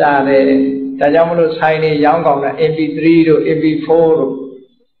ရှာတယ်ဒါကြောင့်မလို့ဆိုင်နေရောင်းကောင်းတာ MP3 တို့ MP4 တို့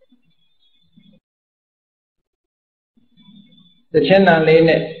တချင်းတန်လေး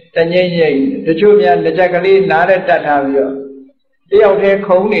နဲ့တငိမ့်ငိမ့်တချို့များတစ်ချက်ကလေးနားနဲ့တတ်ထားပြီးတော့တယောက်တည်း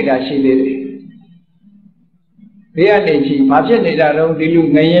ခုံနေတာရှိသေးတယ်ဘေးကနေကြည့်ဘာဖြစ်နေတာတော့ဒီလူ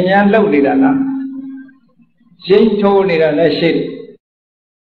ငရင်များလှုပ်နေတာလားရှင်းထိုးနေတာလည်းရှိတယ်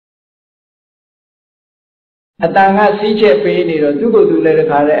အတန်ကစီးချက်ပေးနေတော့သူ့ကိုယ်သူလည်းတ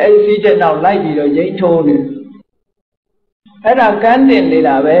ခါလေအဲ့စီးချက်နောက်လိုက်ပြီးတော့ရိတ်ထိုးနေအဲ့ဒါကန်းတင်နေ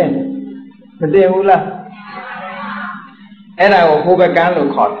တာပဲမတင်ဘူးလားအဲ့ဒါကိုဟိုဘက်ကန်း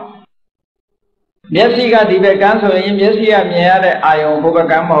လို့ခေါ်တယ်မျက်စိကဒီဘက်ကန်းဆိုရင်မျက်စိကမြင်ရတဲ့အာယုံဟိုဘက်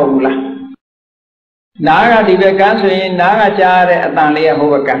ကန်းမဟုတ်ဘူးလားနားကဒီဘက်ကန်းဆိုရင်နားကကြားရတဲ့အတန်လေးကဟို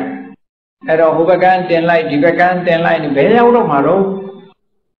ဘက်ကန်းအဲ့တော့ဟိုဘက်ကန်းတင်လိုက်ဒီဘက်ကန်းတင်လိုက်ဘယ်ရောက်တော့မှာတော့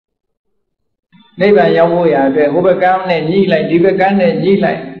နိဗ္ဗာန်ရောက်ဖို့ရအတွက်ဟိုဘက်ကန်းနဲ့ညှိလိုက်ဒီဘက်ကန်းနဲ့ညှိ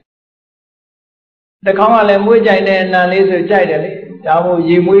လိုက်တခေါင်းကလည်းမွေးကြိုင်တဲ့အနံလေးဆိုကြိုက်တယ်လေဒါမို့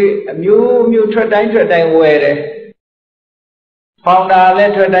ရေမွေးအမျိုးမျိုးထွက်တိုင်းဝယ်တယ်ဖောင်တာလ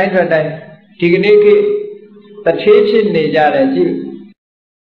ည်းထွက်တိုင်းဒီကနေ့ခေတ်တထေးဖြစ်နေကြတယ်ကြည့်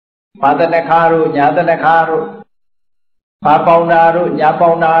ဘာတနခါတို့ညာတနခါတို့ဘာပေါင်တာတို့ညာပေါ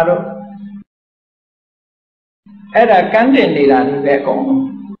င်တာတို့အဲ့ဒါကန်းတင်နေတာဒီပဲအကုန်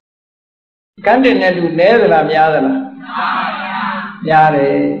ကန်းတင်တဲ့လူနည်းသလားများသလားများတ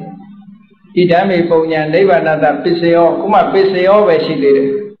ယ်ဣဒံမေပုံညာနိဗ္ဗာနတပစ္စယောခုမှပစ္စယောပဲရှိသေးတယ်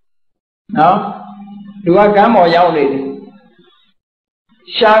နော်လူကကမ်းပေါ်ရောက်နေတယ်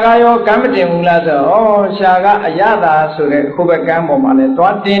ရှာကရောကမ်းမတင်ဘူးလားဆိုတော့ရှာကအရသာဆိုတဲ့ဟိုဘက်ကမ်းပေါ်မှာလဲ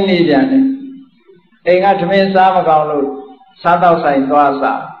သွားတင်းနေပြန်တယ်အိမ်ကသမင်းစားမကောင်းလို့စားတော့ဆိုင်သွား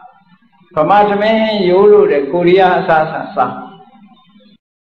စားဗမာသမင်းရိုးလို့တဲ့ကိုရီးယားအစားစား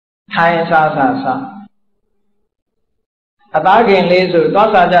ထိုင်းအစားအသားခင်လေးဆိုသွား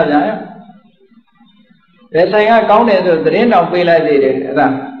စားကြပြန်ရဲ့ဘယ်ဆိုင်ကကောင်းတယ်ဆိုသတင်းတော်ပေးလိုက်သေးတယ်အဲ့ဒါ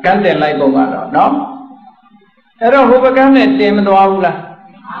ကမ်းတင်လိုက်ပုံကတော့နော်အဲ့တော့ဟိုဘက်ကမ်းနဲ့တင်မသွားဘူးလား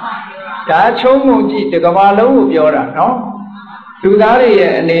ဒါချုံးငုံကြည့်တကဘာလုံးကိုပြောတာနော်လူသားတွေ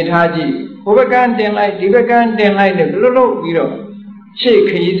ရဲ့အနေထားကြည့်ဟိုဘက်ကန်းတင်လိုက်ဒီဘက်ကန်းတင်လိုက်နဲ့ဘလို့လို့ပြီးတော့ရှေ့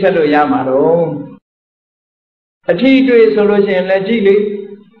ခရီးဆက်လို့ရမှာတော့အထီးတွေ့ဆိုလို့ရှိရင်လည်းကြည့်လေ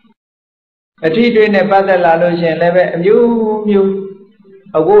အထီးတွေ့နဲ့ပတ်သက်လာလို့ရှိရင်လည်းပဲအမျိုးမျိုး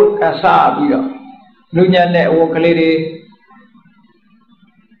အဝတ်ကစားပြီးတော့လူညံတဲ့အဝတ်ကလေးတွေ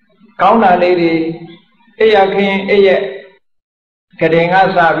ကောင်းတာလေးတွေအိယာခင်းအိရဲ့ကတင်က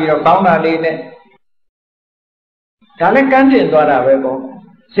စားပြီးတော့ကောင်းတာလေးနဲ့ဒါလည်းကန်းတင်သွားတာပဲပေါ့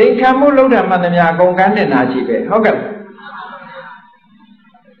စိတ်ခံမှုလောက်တာမှန်သမျှအကုန်ကန်းတင်တာကြီးပဲဟုတ်ကဲ့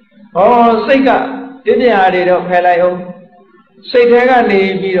စိတ်ကပြပြဟာတွေတော့ဖယ်လိုက်အောင်စိတ်ထဲကနေ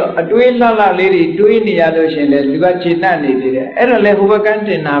ပြီးတော့အတွေးလှလှလေးတွေတွေးနေရလို့ရှင်လေလူကခြေနှံ့နေသေးတယ်အဲ့ဒါလည်းဟိုဘက်ကန်းတ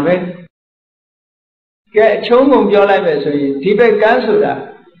င်တာပဲကဲအချုံးကုန်ပြောလိုက်မယ်ဆိုရင်ဒီဘက်ကန်းဆိုတာ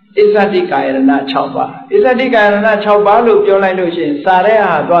ဣဇတိကာယရဏ6ပါးဣဇတိကာယရဏ6ပါးလို့ပြောလိုက်လို့ရှိရင်စာရဲ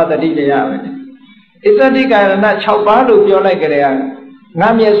ဟာသွားတတိတရားပဲဣဇတိကာယရဏ6ပါးလို့ပြောလိုက်ကြတဲ့ငါ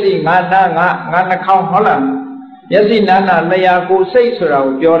မျက်စိငါနားငါနှာခေါင်းဟုတ်လားမျက်စိနားနာလျာကိုယ်စိတ်ဆိုတာ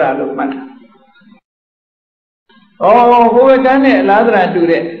ကိုပြောတာလို့မှတ်တာဟိုဘက်ကန်းနဲ့အလားတရာတူ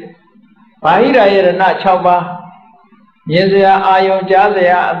တဲ့ဘာဟိရာယရဏ6ပါးမြင်စရာအာယုံကြားစ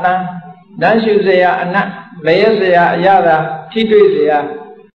ရာအသံနမ်းရှုစရာအနတ်လျက်စရာအရသာထိတွေ့စရာ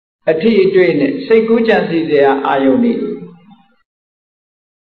အထီးအတွေ့နဲ့စိတ်ကူးကြံစည်စရာအာယုန်တွေ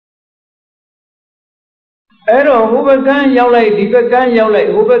အဲ့တော့ဟိုဘက်ကန်းရောက်လိုက်ဒီဘက်ကန်းရောက်လိုက်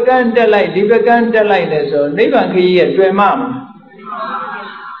ဟိုဘက်ကန်းတက်လိုက်ဒီဘက်ကန်းတက်လိုက်လဲဆိုနိဗ္ဗာန်ခရီးရဲ့တွေ့မှမှာ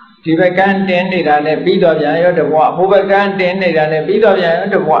ဒီဘက်ကန်းတင်းနေတာနဲ့ပြီးတော့ပြန်ရောတဘဝဟိုဘက်ကန်းတင်းနေတာနဲ့ပြီးတော့ပြန်ရော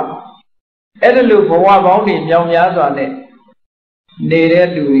တဘဝအဲ့ဒါလိုဘဝပေါင်းတွေမြောင်များစွာနဲ့နေတဲ့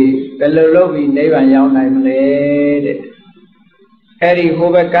လူတွေဘယ်လိုလုပ်ပြီးနိဗ္ဗာန်ရောက်နိုင်မလဲတဲ့အဲ့ဒီဟို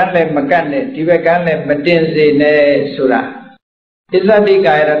ဘက်ကန်းလည်းမကတ်နဲ့ဒီဘက်ကန်းလည်းမတင်စေနဲ့ဆိုတာဣဇတိ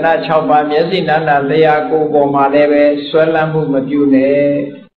ကာယရဏ6ပါးမျက်စိနာနာလျာကိုယ်ပေါ်မှာလည်းပဲဆွဲလန်းမှုမပြုနဲ့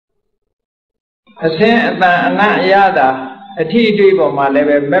အစင်းအတန်အနတ်အရသာအထီးအတွေ့ပေါ်မှာလည်း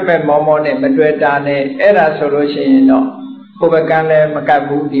ပဲမဲ့မဲ့မောမောနဲ့မတွေ့တာနဲ့အဲ့ဒါဆိုလို့ရှိရင်တော့ဟိုဘက်ကန်းလည်းမကတ်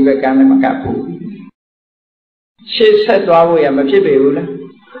ဘူးဒီဘက်ကန်းလည်းမကတ်ဘူးရှေ့ဆက်သွားဖို့ရမဖြစ်ပေဘူးလား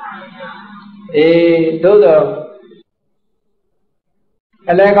သို့တော့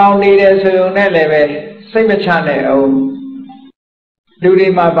အလဲကောင်းနေတယ်ဆိုုံနဲ့လည်းပဲစိတ်မချနဲ့အောင်လူတွေ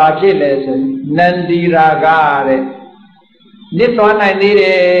မှာဘာဖြစ်လဲဆိုနန္ဒီရာဂတဲ့နစ်သွားနိုင်သေးတ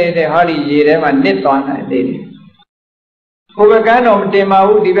ယ်တဲ့ဟောဒီရေထဲမှာနစ်သွားနိုင်သေးတယ် Ubagano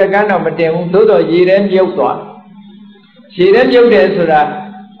Demahu, Divagano Matemu, Dodo, Yiren Yokwa. Yiren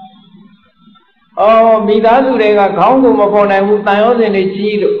Yokesura. Oh, Midazu Rega, Kongo Mapona, who Tayo in a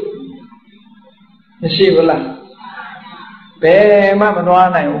Chido. The Shivala. Be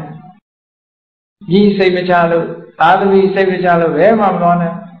Mamma. Ye say the child, Adavi say the child, where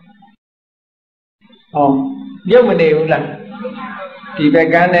Mamma. Oh, Yomane Ula.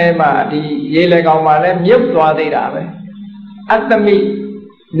 Divagane Ma, the Yelegama, Yokwa de Rave. At the meat,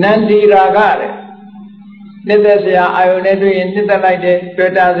 Nandi Ragare. Nidasya, I will never in the light,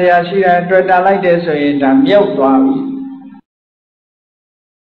 Tretazia, she had Treta like this, so in a milk to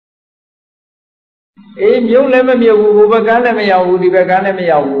if you never knew who began me, I would be began me,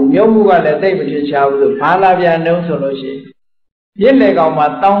 you move on the day which is out of Palavia no solution.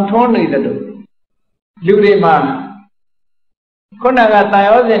 Yelegama, down Tony the do. Ludima. Konaga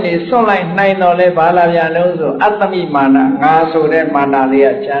Tayosin is so like 9 or 11 Balaviano, Atami Mana, Gaso, then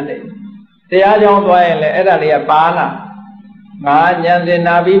Manalia Chanting. They are young boy and Edalia Bana. Nyan de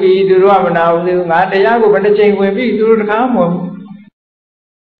Nabi, do Ramana, not the Yago, but the chain will be to the common.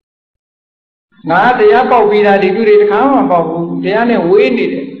 Not the Yako Vida, they do the common, they are winning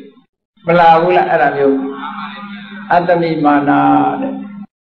it. Balavula Aramu Atami Mana.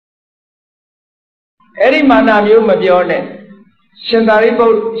 Any mana you may be on it.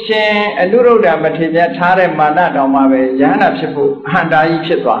 Shendaribo Shen and Luroda Matia Tare Mana Domabe, Yana Chipu, Handai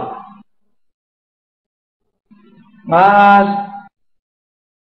Chipwa. Mas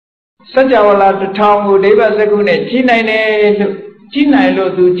Sajawala to town who they was a good Gina to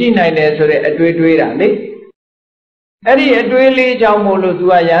Gina so a dway. Eddie a dwelly Jamolo to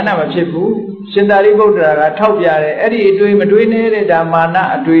Ayana Chipu, Shendaribo Topia, Eddie doing Madwine,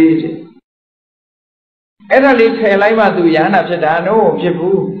 Damana a dway. Erali Helima to Yana Chedano,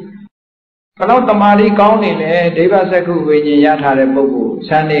 Chipu. Kalau Tamari County, Deva Saku, Yata Bobu,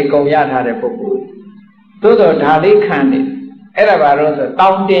 Sunday Go Yata Bobu. Todo Dali Kandi, Erabaros,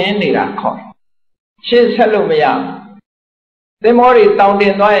 Town the Endira Coy. She's Salumia. The more is down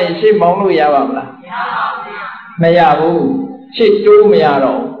the Noy, she Monu Yavamla. Mayabu, she do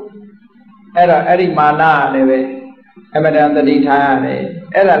Miaro. Era Erimana, Neve, Emedan the Ditane,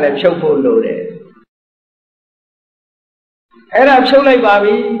 Era Le Chopo Lode. Era Chole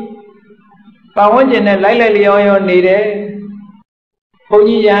Babi, Pawanjan and Lila Leon needed.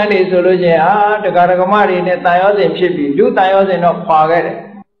 Pony Yan is Oloja, the Garagamari, the Tayos and Chippy, do Tayos and not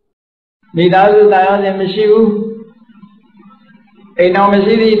forget. Midazu Tayos and Mishu. A no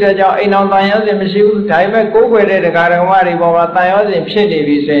Missy, the Joe, a no Tayos and Mishu, Taiba go with the Garagamari, but Tayos and Chippy,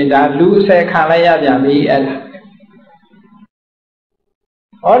 we say that Lu say Kalaya Yami and.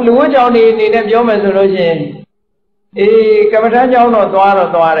 Or Luj only needed Yomas Oloja. Kamatan or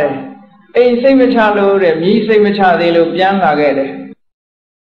Dware. A same child, me same child, they look young like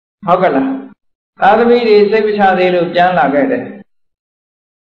Hogala. Other media same child, they look young like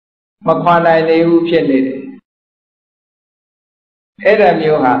Makwana, they who pinned. Edam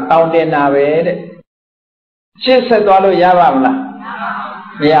Yoha, down in Nave. She said, Dolo Yavamla.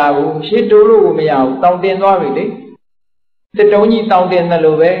 Miao, she do Miao, down in Navidi. The Tony down in the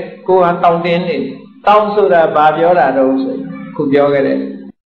Love, go and down in it. Town so that Babiola rose could yoga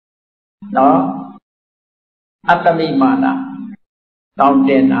it. No Atami Mana down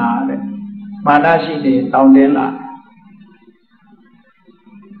dinner Manashi down dinner.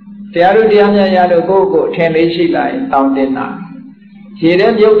 Tiaru Diana Yalo go 10 Lishi line down dinner. She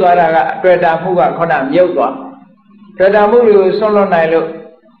then Yoga, Treda Muga Konam Yoga. Treda Mulu solo Nilo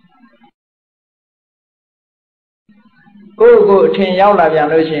go 10 Yaula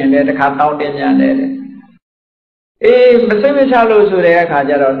Yanushi and the cat down dinner. Eh, Masami Chalo Sure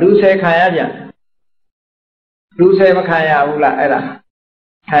Kajaro, do say Kayaja. Do say Makaya Ula Era.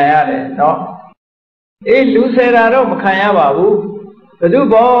 Kayade, no? Eh, do say Rado Makaya Babu. The do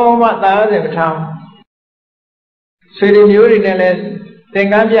bomb what the other town. Sweetie Murineless,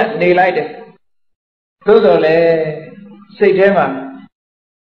 Tengabia, daylight. Totally, say Tema.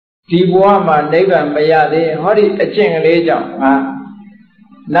 Tibuama, neighbor, Mayade, Hori, a ching legion.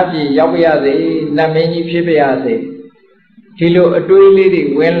 Nabi Yabiaze, Namini Pipiaze. Hilo a two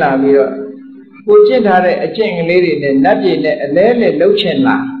lady, when la mirror. Ujin had a ching lady, and Nabi, and then Luchin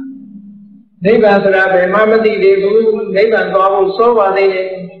la. Neighbors are Mamadi, neighbors are so are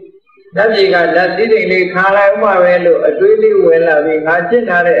they. Nabi got that sitting Kala Mavelo, a really well loving. I didn't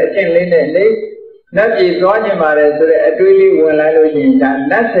have a ching lady, and they. Nabi is on your mother, so a really well loving,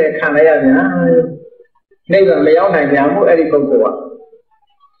 and that's a Kanaya. Neighbor Leon and Yamu Erico.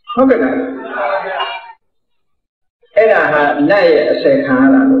 How can I? Era had nay a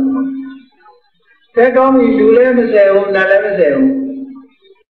second. thế có mình đủ lên mà xèo nà lên mà xèo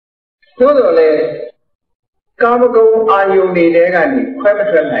tốt rồi là có một câu ai dùng đi để cái gì khoai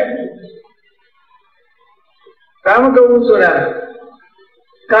mất lần này có một câu số là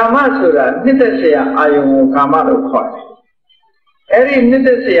kama số là nít sẽ ai dùng kama được khỏi ấy đi nít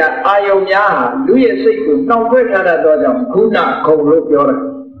sẽ ai dùng nhà đủ嘢xây cũng nông quét ra đó trong kuna không lúc vô rồi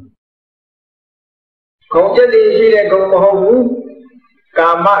không chết đi gì đấy không có hữu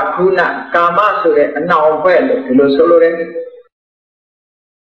kama kuna kama số đấy nông quét được thì lo số đấy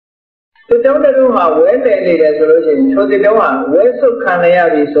thì đâu đó họ quét lên đi đấy số đấy số thì đâu họ quét số khăn này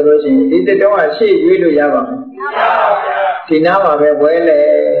đi số đấy thì đâu họ xí quét được ya bằng thì nào mà về quét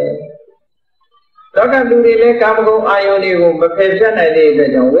lên đó là đủ đi lên cam công ai yêu đi cũng phải phép này đi để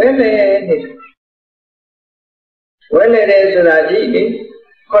cho quét lên đây số là gì đi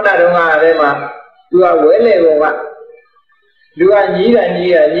con nào đâu mà đây mà đưa quét lên rồi mà đưa nhí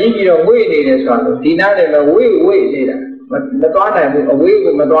gì rồi quét đi để soạn thì nào để mà quét đi là mà toán này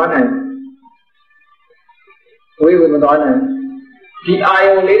mà toán này quét mà toán này thì ai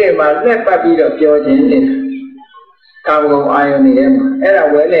yêu đi để mà lép bắt đi được cho chính đi cam công ai yêu đi mà ấy là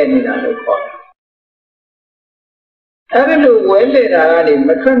quét lên đi là được khỏiအဲ့ဒါလိုဝဲလေတာကနေမ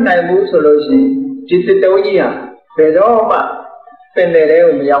ထွက်နိုင်ဘူးဆိုလို့ရှိရင်ဒီသစ်တုံးကြီးဟာဘယ်တော့မှပင်လေတဲ့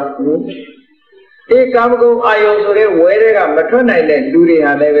ကိုမရောက်ဘူးဒီကာမဂုဏ်အာယုံဆိုတဲ့ဝဲတွေကမထွက်နိုင်တဲ့လူတွေ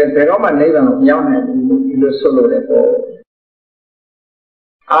ဟာလည်းပဲဘယ်တော့မှနိဗ္ဗာန်ကိုမရောက်နိုင်ဘူးဒီလိုဆိုလို့တယ်ပေါ့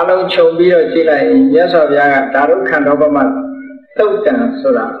အားလုံးခြုံပြီးတော့ကြည့်လိုက်ရင်မြတ်စွာဘုရားကဒါရုခန္ဓောပမသုတ်တံ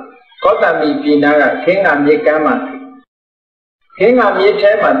ဆိုတာကောသမိပြည်နာကခင်းကမြေကမ်းမှာခင်းကမြေ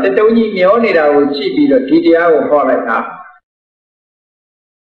ထဲမှာတတုံးကြီးမျောနေတာကိုကြည့်ပြီးတော့ဒီတရားကိုဟောလိုက်တာ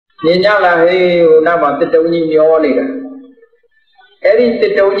မြင်ကြလားဟေးဟိုနောက်မှာတတုံးကြီးမျောနေတာအဲ့ဒီတ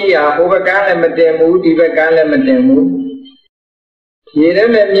တုံးကြီးဟာဟိုဘက်ကလည်းမတင်ဘူးဒီဘက်ကလည်းမတင်ဘူးရေထဲ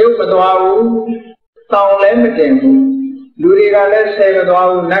လည်းမြုပ်မသွားဘူးတောင်လည်းမတင်ဘူးလူတွေကလည်းဆယ်မသွား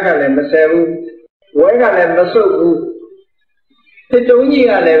ဘူးနတ်ကလည်းမဆယ်ဘူးဝဲကလည်းမဆုပ်ဘူးတတုံးကြီး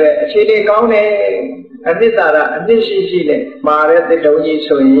ကလည်းပဲအခြေအနေကောင်းတယ်အနိစ္စရာအနိရှိနဲ့မာတဲ့တတုံးကြီး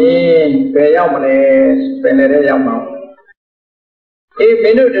ဆိုရင်ဘယ်ရောက်မလဲပင်လည်းရောက်မှာအေးမ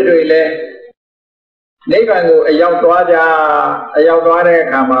င်းတို့တွေလည်းနိဗ္ဗာန်ကိုအရောက်သွားကြအရောက်သွားတဲ့အ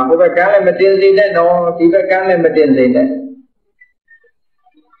ခါမှာဟိုဘက်ကလည်းမတင်စေနဲ့နော်ဒီဘက်ကလည်းမတင်စေနဲ့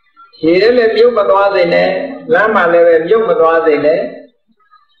ရေထဲလည်းမြုပ်မသွားစေနဲ့လမ်းမှာလည်းပဲမြုပ်မသွားစေနဲ့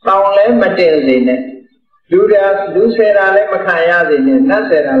တောင်လည်းမတင်စေနဲ့လူဆယ်တာလည်းမခံရစေနဲ့နတ်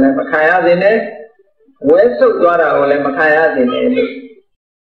ဆယ်တာလည်းမခံရစေနဲ့ဝဲဆုပ်သွားတာကိုလည်းမခံရစေနဲ့လို့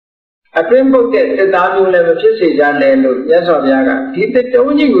အတွင်းပုတ်တဲ့တသားမျိုးလည်းမဖြစ်စေကြနဲ့လို့မြတ်စွာဘုရားကဒီတ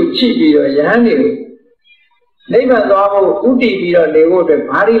တုံးကြီးကိုကြည့်ပြီးတော့ယဟန်တွေကိုနိဗ္ဗာန်သွားဖို့ဥတည်ပြီးတော့နေဖို့အတွက်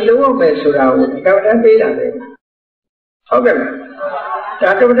ဘာတွေလုပ်ရမယ်ဆိုတာကိုကမ္ဘာတန်းပေးတာပဲဟုတ်ကဲ့လား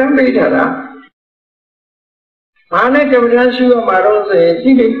ဒါကမ္ဘာတန်းပေးတာလားဘာနဲ့ကမ္ဘာတန်းရှုရမှာတော့ဆိုရင်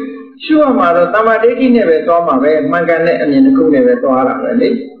ဒီလိုရှုရမှာတော့တမ္မာဒိဋ္ဌိနဲ့ပဲသွားမှာပဲမှန်ကန်တဲ့အမြင်တစ်ခုနဲ့ပဲသွားတာပဲလေ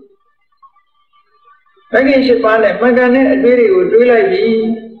ဘဂိရှိပါနဲ့မှန်ကန်တဲ့အတွေ့တွေကိုတွေးလိုက်ပြီး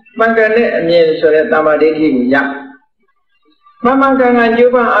မှန်ကန်တဲ့အမြင်ဆိုတဲ့တမ္မာဒိဋ္ဌိကိုရမှန်ကန်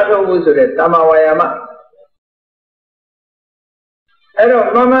ကြိုးပမ်းအားထုတ်မှုဆိုတဲ့တမ္မာဝါယာမအဲ့တော့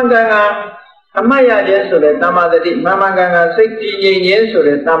မှန်ကန်အမှတ်ရခြင်းဆိုတဲ့တမ္မာတတိမှန်ကန်စိတ်တည်ငြိမ်ခြင်းဆို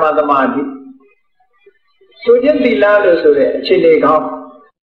တဲ့တမ္မာသမာဓိဆိုခြင်းသီလလို့ဆိုတဲ့အခြေအနေကောင်း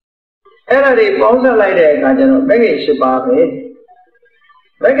အဲ့ဒါတွေပေါင်းစပ်လိုက်တဲ့အခါကျတော့ဘဂိရှိပါပဲ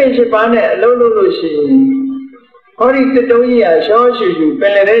ဘဂိရှိပါနဲ့အလုံးလုံးလို့ရှိရင်ဟောဒီတတုံးကြီးဟာရှောရှူရှူပ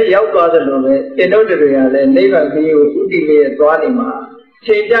င်လယ်ထဲရောက်သွားသလိုပဲတင်တို့တွေကလည်းနိဗ္ဗာန်ကြီးကိုဥတည်လျက်သွားနေမှာ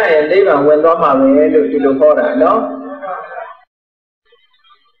ချိန်ကြရင်နိဗ္ဗာန်ဝင်သွားမှာပဲလို့ဒီလိုဟောတာနော်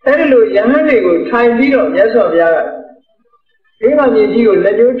အဲ့ဒီလိုယဟန်တွေကိုထိုင်ပြီးတော့မြတ်စွာဘုရားကဒီမှာမြေကြီးကိုလ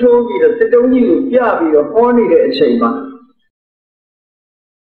က်ကျိုးထိုးပြီးတော့တတုံးကြီးကိုပြပြီးတော့ဟောနေတဲ့အချိန်မှာ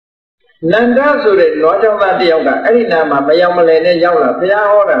နန္ဒဆိုတဲ့နွားကြောင့်သားတယောက်ကအဲ့ဒီနာမှာမရောက်မလဲနဲ့ရောက်လာဘုရား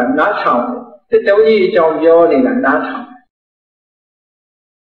ဟောတာနားထောင်တတုံးကြီးအကြောင်းပြောနေတာနားထောင်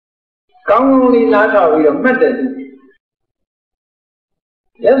ကောင်းကောင်းလေးနားထောင်ပြီးတော့မှတ်တယ်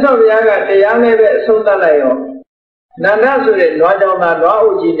ရသော်ဘုရားကတရားလည်းပဲအဆုံးသတ်လိုက်ရောနန္ဒဆိုတဲ့နွားကြောင့်သားနွားအု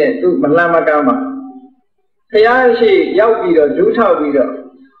ပ်ကြီးနဲ့သူ့မလှမ်းမကမ်းမှာဘုရားရှိရောက်ပြီးတော့ဒူးထောက်ပြီးတော့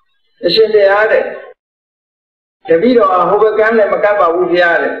အရှင်တရားတဲ့တပည့်တော်ဟိုဘက်ကမ်းလည်းမကပ်ပါဘူးဘု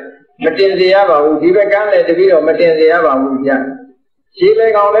ရားတဲ့မတင်စေရပါဘူးဒီဘက်ကမ်းလည်းတပည့်တော်မတင်စေရပါဘူးဗျာရေလေ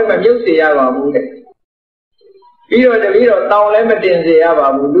ကောင်လည်းမမြုပ်စေရပါဘူးတဲ့ပြီးတော့တပည့်တော်တောင်လည်းမတင်စေရပါ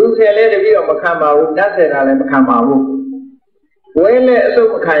ဘူးလူဆယ်လည်းတပည့်တော်မခံပါဘူးနတ်ဆယ်တာလည်းမခံပါဘူးဝဲလည်းအစု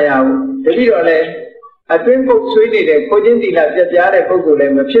ပ်မခံရဘူးတပည့်တော်လည်းအတွင်းပုတ်ဆွေးနေတဲ့ကိုချင်းသီလပြပြတဲ့ပုဂ္ဂိုလ်လ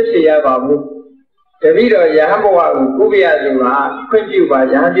ည်းမဖြစ်စေရပါဘူးတပည့်တော်ယဟန်ဘဝကိုကုပ္ပယစီမှာခွင့်ပြုပါ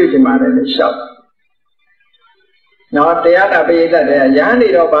ယဟန်ပြုခြင်းပါလည်းလျှောက် Nóတရားနာပိဋကတဲ့ရဟန်းတွေ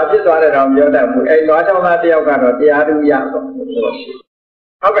တော့ဘာဖြစ်သွားတယ်တော့ပြောတတ်ဘူးအဲနွားချောင်းသားတယောက်ကတော့တရားသူရတော့ဟု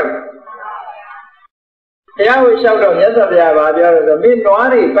တ်ကဲ့တရားကိုလျှောက်တော့မြတ်စွာဘုရားဘာပြောလဲဆိုမင်းနွား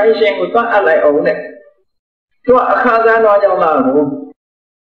တွေပိုင်ရှင်ကိုသွားအပ်လိုက်အောင်နဲ့သူကအခါစားနွားချောင်းသားကို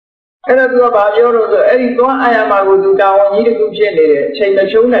အဲ့တော့သူကဘာပြောလို့ဆိုအဲ့ဒီသွားအပ်ရမှာကိုသူတာဝန်ကြီးတစ်ခုဖြစ်နေတယ်အချိန်မ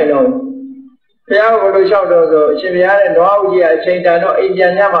ဖြုံးနိုင်တော့ဘုရားကိုလို့လျှောက်တော့ဆိုအရှင်ဘုရားရဲ့နွားဦးကြီးကအချိန်တန်တော့အိမ်ပြ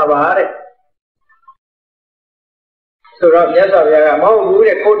န်ရမှာပါတဲ့ဆိုတော့မြတ်စွာဘုရားကမဟုတ်ဘူး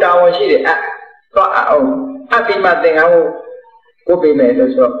တဲ့ကိုတာဝန်ရှိတယ်သွားအောင်အပိမသင်္ကန်းကိုပေးမယ်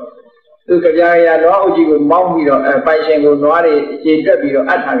လို့ဆိုသူကြပြရနွားအုပ်ကြီးကိုမောင်းပြီးတော့ပိုင်ရှင်ကိုနွားတွေအခြေတက်ပြီးတော့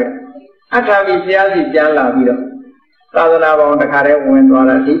အပ်ထားခဲ့အပ်ထားပြီးဘုရားစီပြန်လာပြီးတော့သာသနာပေါင်းတစ်ခါတည်းဝင်သွား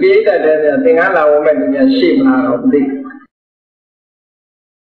တာဒီပိဋကတဲ့သင်္ကန်းလာဝင်မဲ့လူများရှိမလားတော့မသိ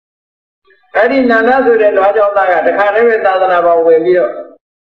အဲ့ဒီနန္ဒဆိုတဲ့နွားကြောင့်သားကတစ်ခါတည်းပဲသာသနာပေါင်းဝင်ပြီးတော့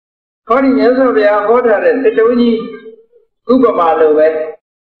ခေါဒီမြတ်စွာဘုရားဟောထားတဲ့တတုံးကြီးဥပမာလိုပဲ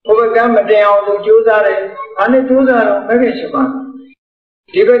ဘုဘကမတင်အောင်သူကြိုးစားတယ်။ဘာနဲ့ကြိုးစားတော့မခဲ့ချင်ပါ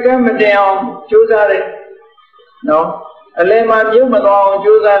ဒီဘကမတင်အောင်ကြိုးစားတယ်။နော်အလယ်မှာမြုပ်မသွားအောင်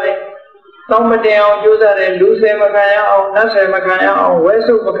ကြိုးစားတယ်။တောင်းမတင်အောင်ကြိုးစားတယ်လူဆယ်မခံရအောင်နတ်ဆယ်မခံရအောင်ဝဲ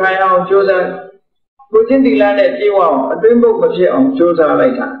ဆုပ်မခံရအောင်ကြိုးစားကိုချင်းတီလာနဲ့ပြေးအောင်အတွင်းပုတ်မဖြစ်အောင်ကြိုးစားလို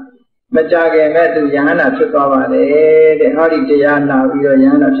က်တာမကြခင်မဲ့သူယဟန္တာဖြစ်သွားပါတယ်တဲ့ဟောဒီတရားနာပြီးတော့ယ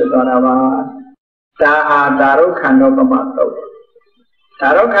ဟန္တာဖြစ်သွားတာပါဒါဟာဒါရုခန္ဓောပမသုတ်ဒါ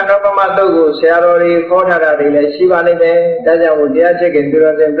ရုခန္ဓောပမသုတ်ကိုဆရာတော်တွေခေါ်ထားတာတွေလည်းရှိပါလိမ့်မယ်ဒါကြောင့်မို့တရားချက်ခင်သူ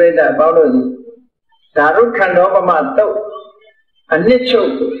တော်စင်ပြိဿအပေါင်းတို့ဒီဒါရုခန္ဓောပမသုတ်အနှစ်ချု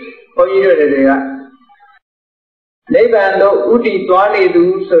ပ်ဘုန်းကြီးတို့တွေကနိဗ္ဗာန်တို့ဥတည်သွားနေသူ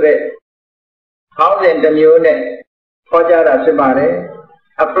ဆိုတဲ့ခေါင်းစဉ်တစ်မျိုးနဲ့ခေါ်ကြတာဖြစ်ပါတယ်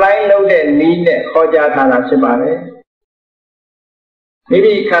apply လုပ်တဲ့နည်းနဲ့ခေါ်ကြထားတာဖြစ်ပါတယ်မိ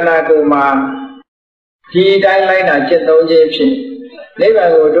မိခန္ဓာကိုယ်မှာဒီတိုင်းလိုက်တာจิตသုံးခြင်းဖြင့်နိဗ္ဗာ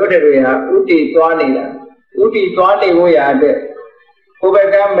န်ကိုတို့တွေဟာဥတည်သွားနေတာဥတည်သွားနေဖို့ရာအတွက်ဘုဘ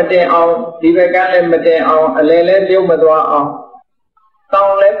ကမတင်အောင်ဒီဘကလည်းမတင်အောင်အလယ်လည်းပြုတ်မသွားအောင်တော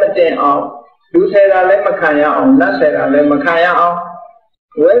င်းလည်းမတင်အောင်လူဆယ်တာလည်းမခံရအောင်နတ်ဆယ်တာလည်းမခံရအောင်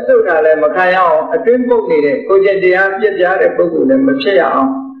ဝဲစုပ်တာလည်းမခံရအောင်အတွင်းပုတ်နေတဲ့ကိုယ်ကျင့်တရားပြည့်ပြားတဲ့ပုဂ္ဂိုလ်လည်းမဖြစ်ရအော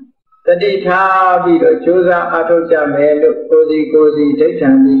င်တတိထားပြီးတော့ကြိုးစားအားထုတ်ကြမယ်လို့ကိုယ်စီဒိဋ္ဌံ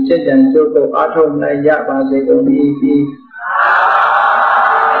ပြီးစိတ်တန်ကျုပ်ကိုအားထုတ်နိုင်ရပါစေကုန်၏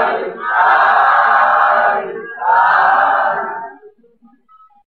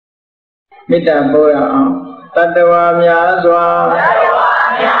မေတ္တာပို့ရအောင်တတ္တဝါများစွာ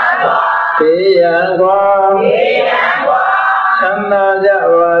သေရန်ကွာချမ်းသာကြ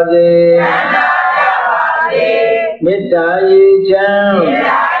ပါစေမေတ္တာရေချမ်း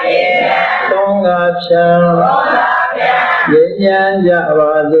သုံးငါဖြံငြိမ်းချမ်းကြ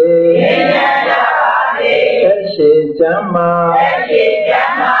ပါစေသက်ရှိချမ်းမာ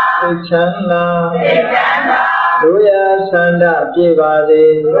သိချမ်းသာတို့ရဆန္ဒပြေပါစေ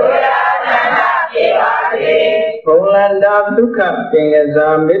ဘုံလန္တာဒုက္ခပင်က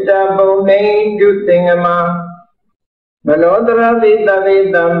စားမေတ္တာပုံနေဒုသင်္ကမမနောတရတိတဝိ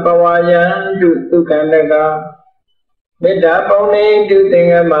တံပဝါယံဒုဒုက္ခန္တကမေတ္တာပုံနေဒုသင်္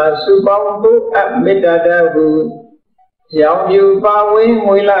ကမစုပေါင်းဖို့အမေတ္တာတဟုရောင်ပြူပါဝင်း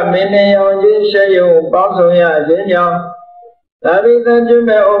ငွေလမင်းနေရောင်ချင်းရှေယုံပေါင်းဆောင်ရခြင်းကြောင့်သာဝိတံကျွ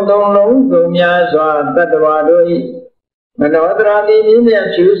မဲ့ဥသုံးလုံးကုန်များစွာတတ္တဝါတို့၏မနောတရာတိမြင့်မြတ်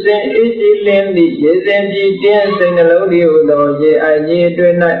ဖြူစင်အေးကြည်လင်းသည့်ရေစင်ပြည်တင်းစိတ်နှလုံးဒီဟုသောရေအိုင်ကြီးအတွ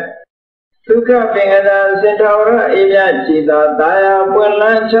င်း၌ဒုက္ခပင်ကသာစင်တော်ရအေးမြတ်ကြည်သာတာယာပွင့်လ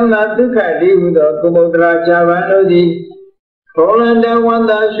န်းချမ်းသာဒုက္ခဒီဟုသောကုမုဒ္ဒရာခြားပန်းတို့သည်ဘုံလန္တဝန္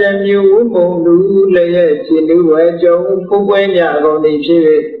တာရှင်မြူဝုမုံလူလည်းရဲ့ခြေလူဝဲကြုံဖူးပွဲမြအကုန်သည်ဖြစ်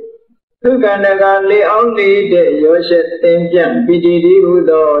၍ဒုက္ခန္တကလေအောင်လေးတဲ့ရောရှက်သင်ပြန့်ပိတိဒီဟု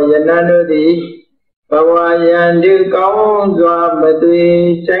သောယနန္တို့သည်ဘဝယံဒီကောင်းစွာမသွေ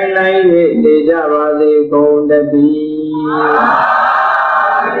ဆိုင်လိုက်၍နေကြပါစေကုန်တည်း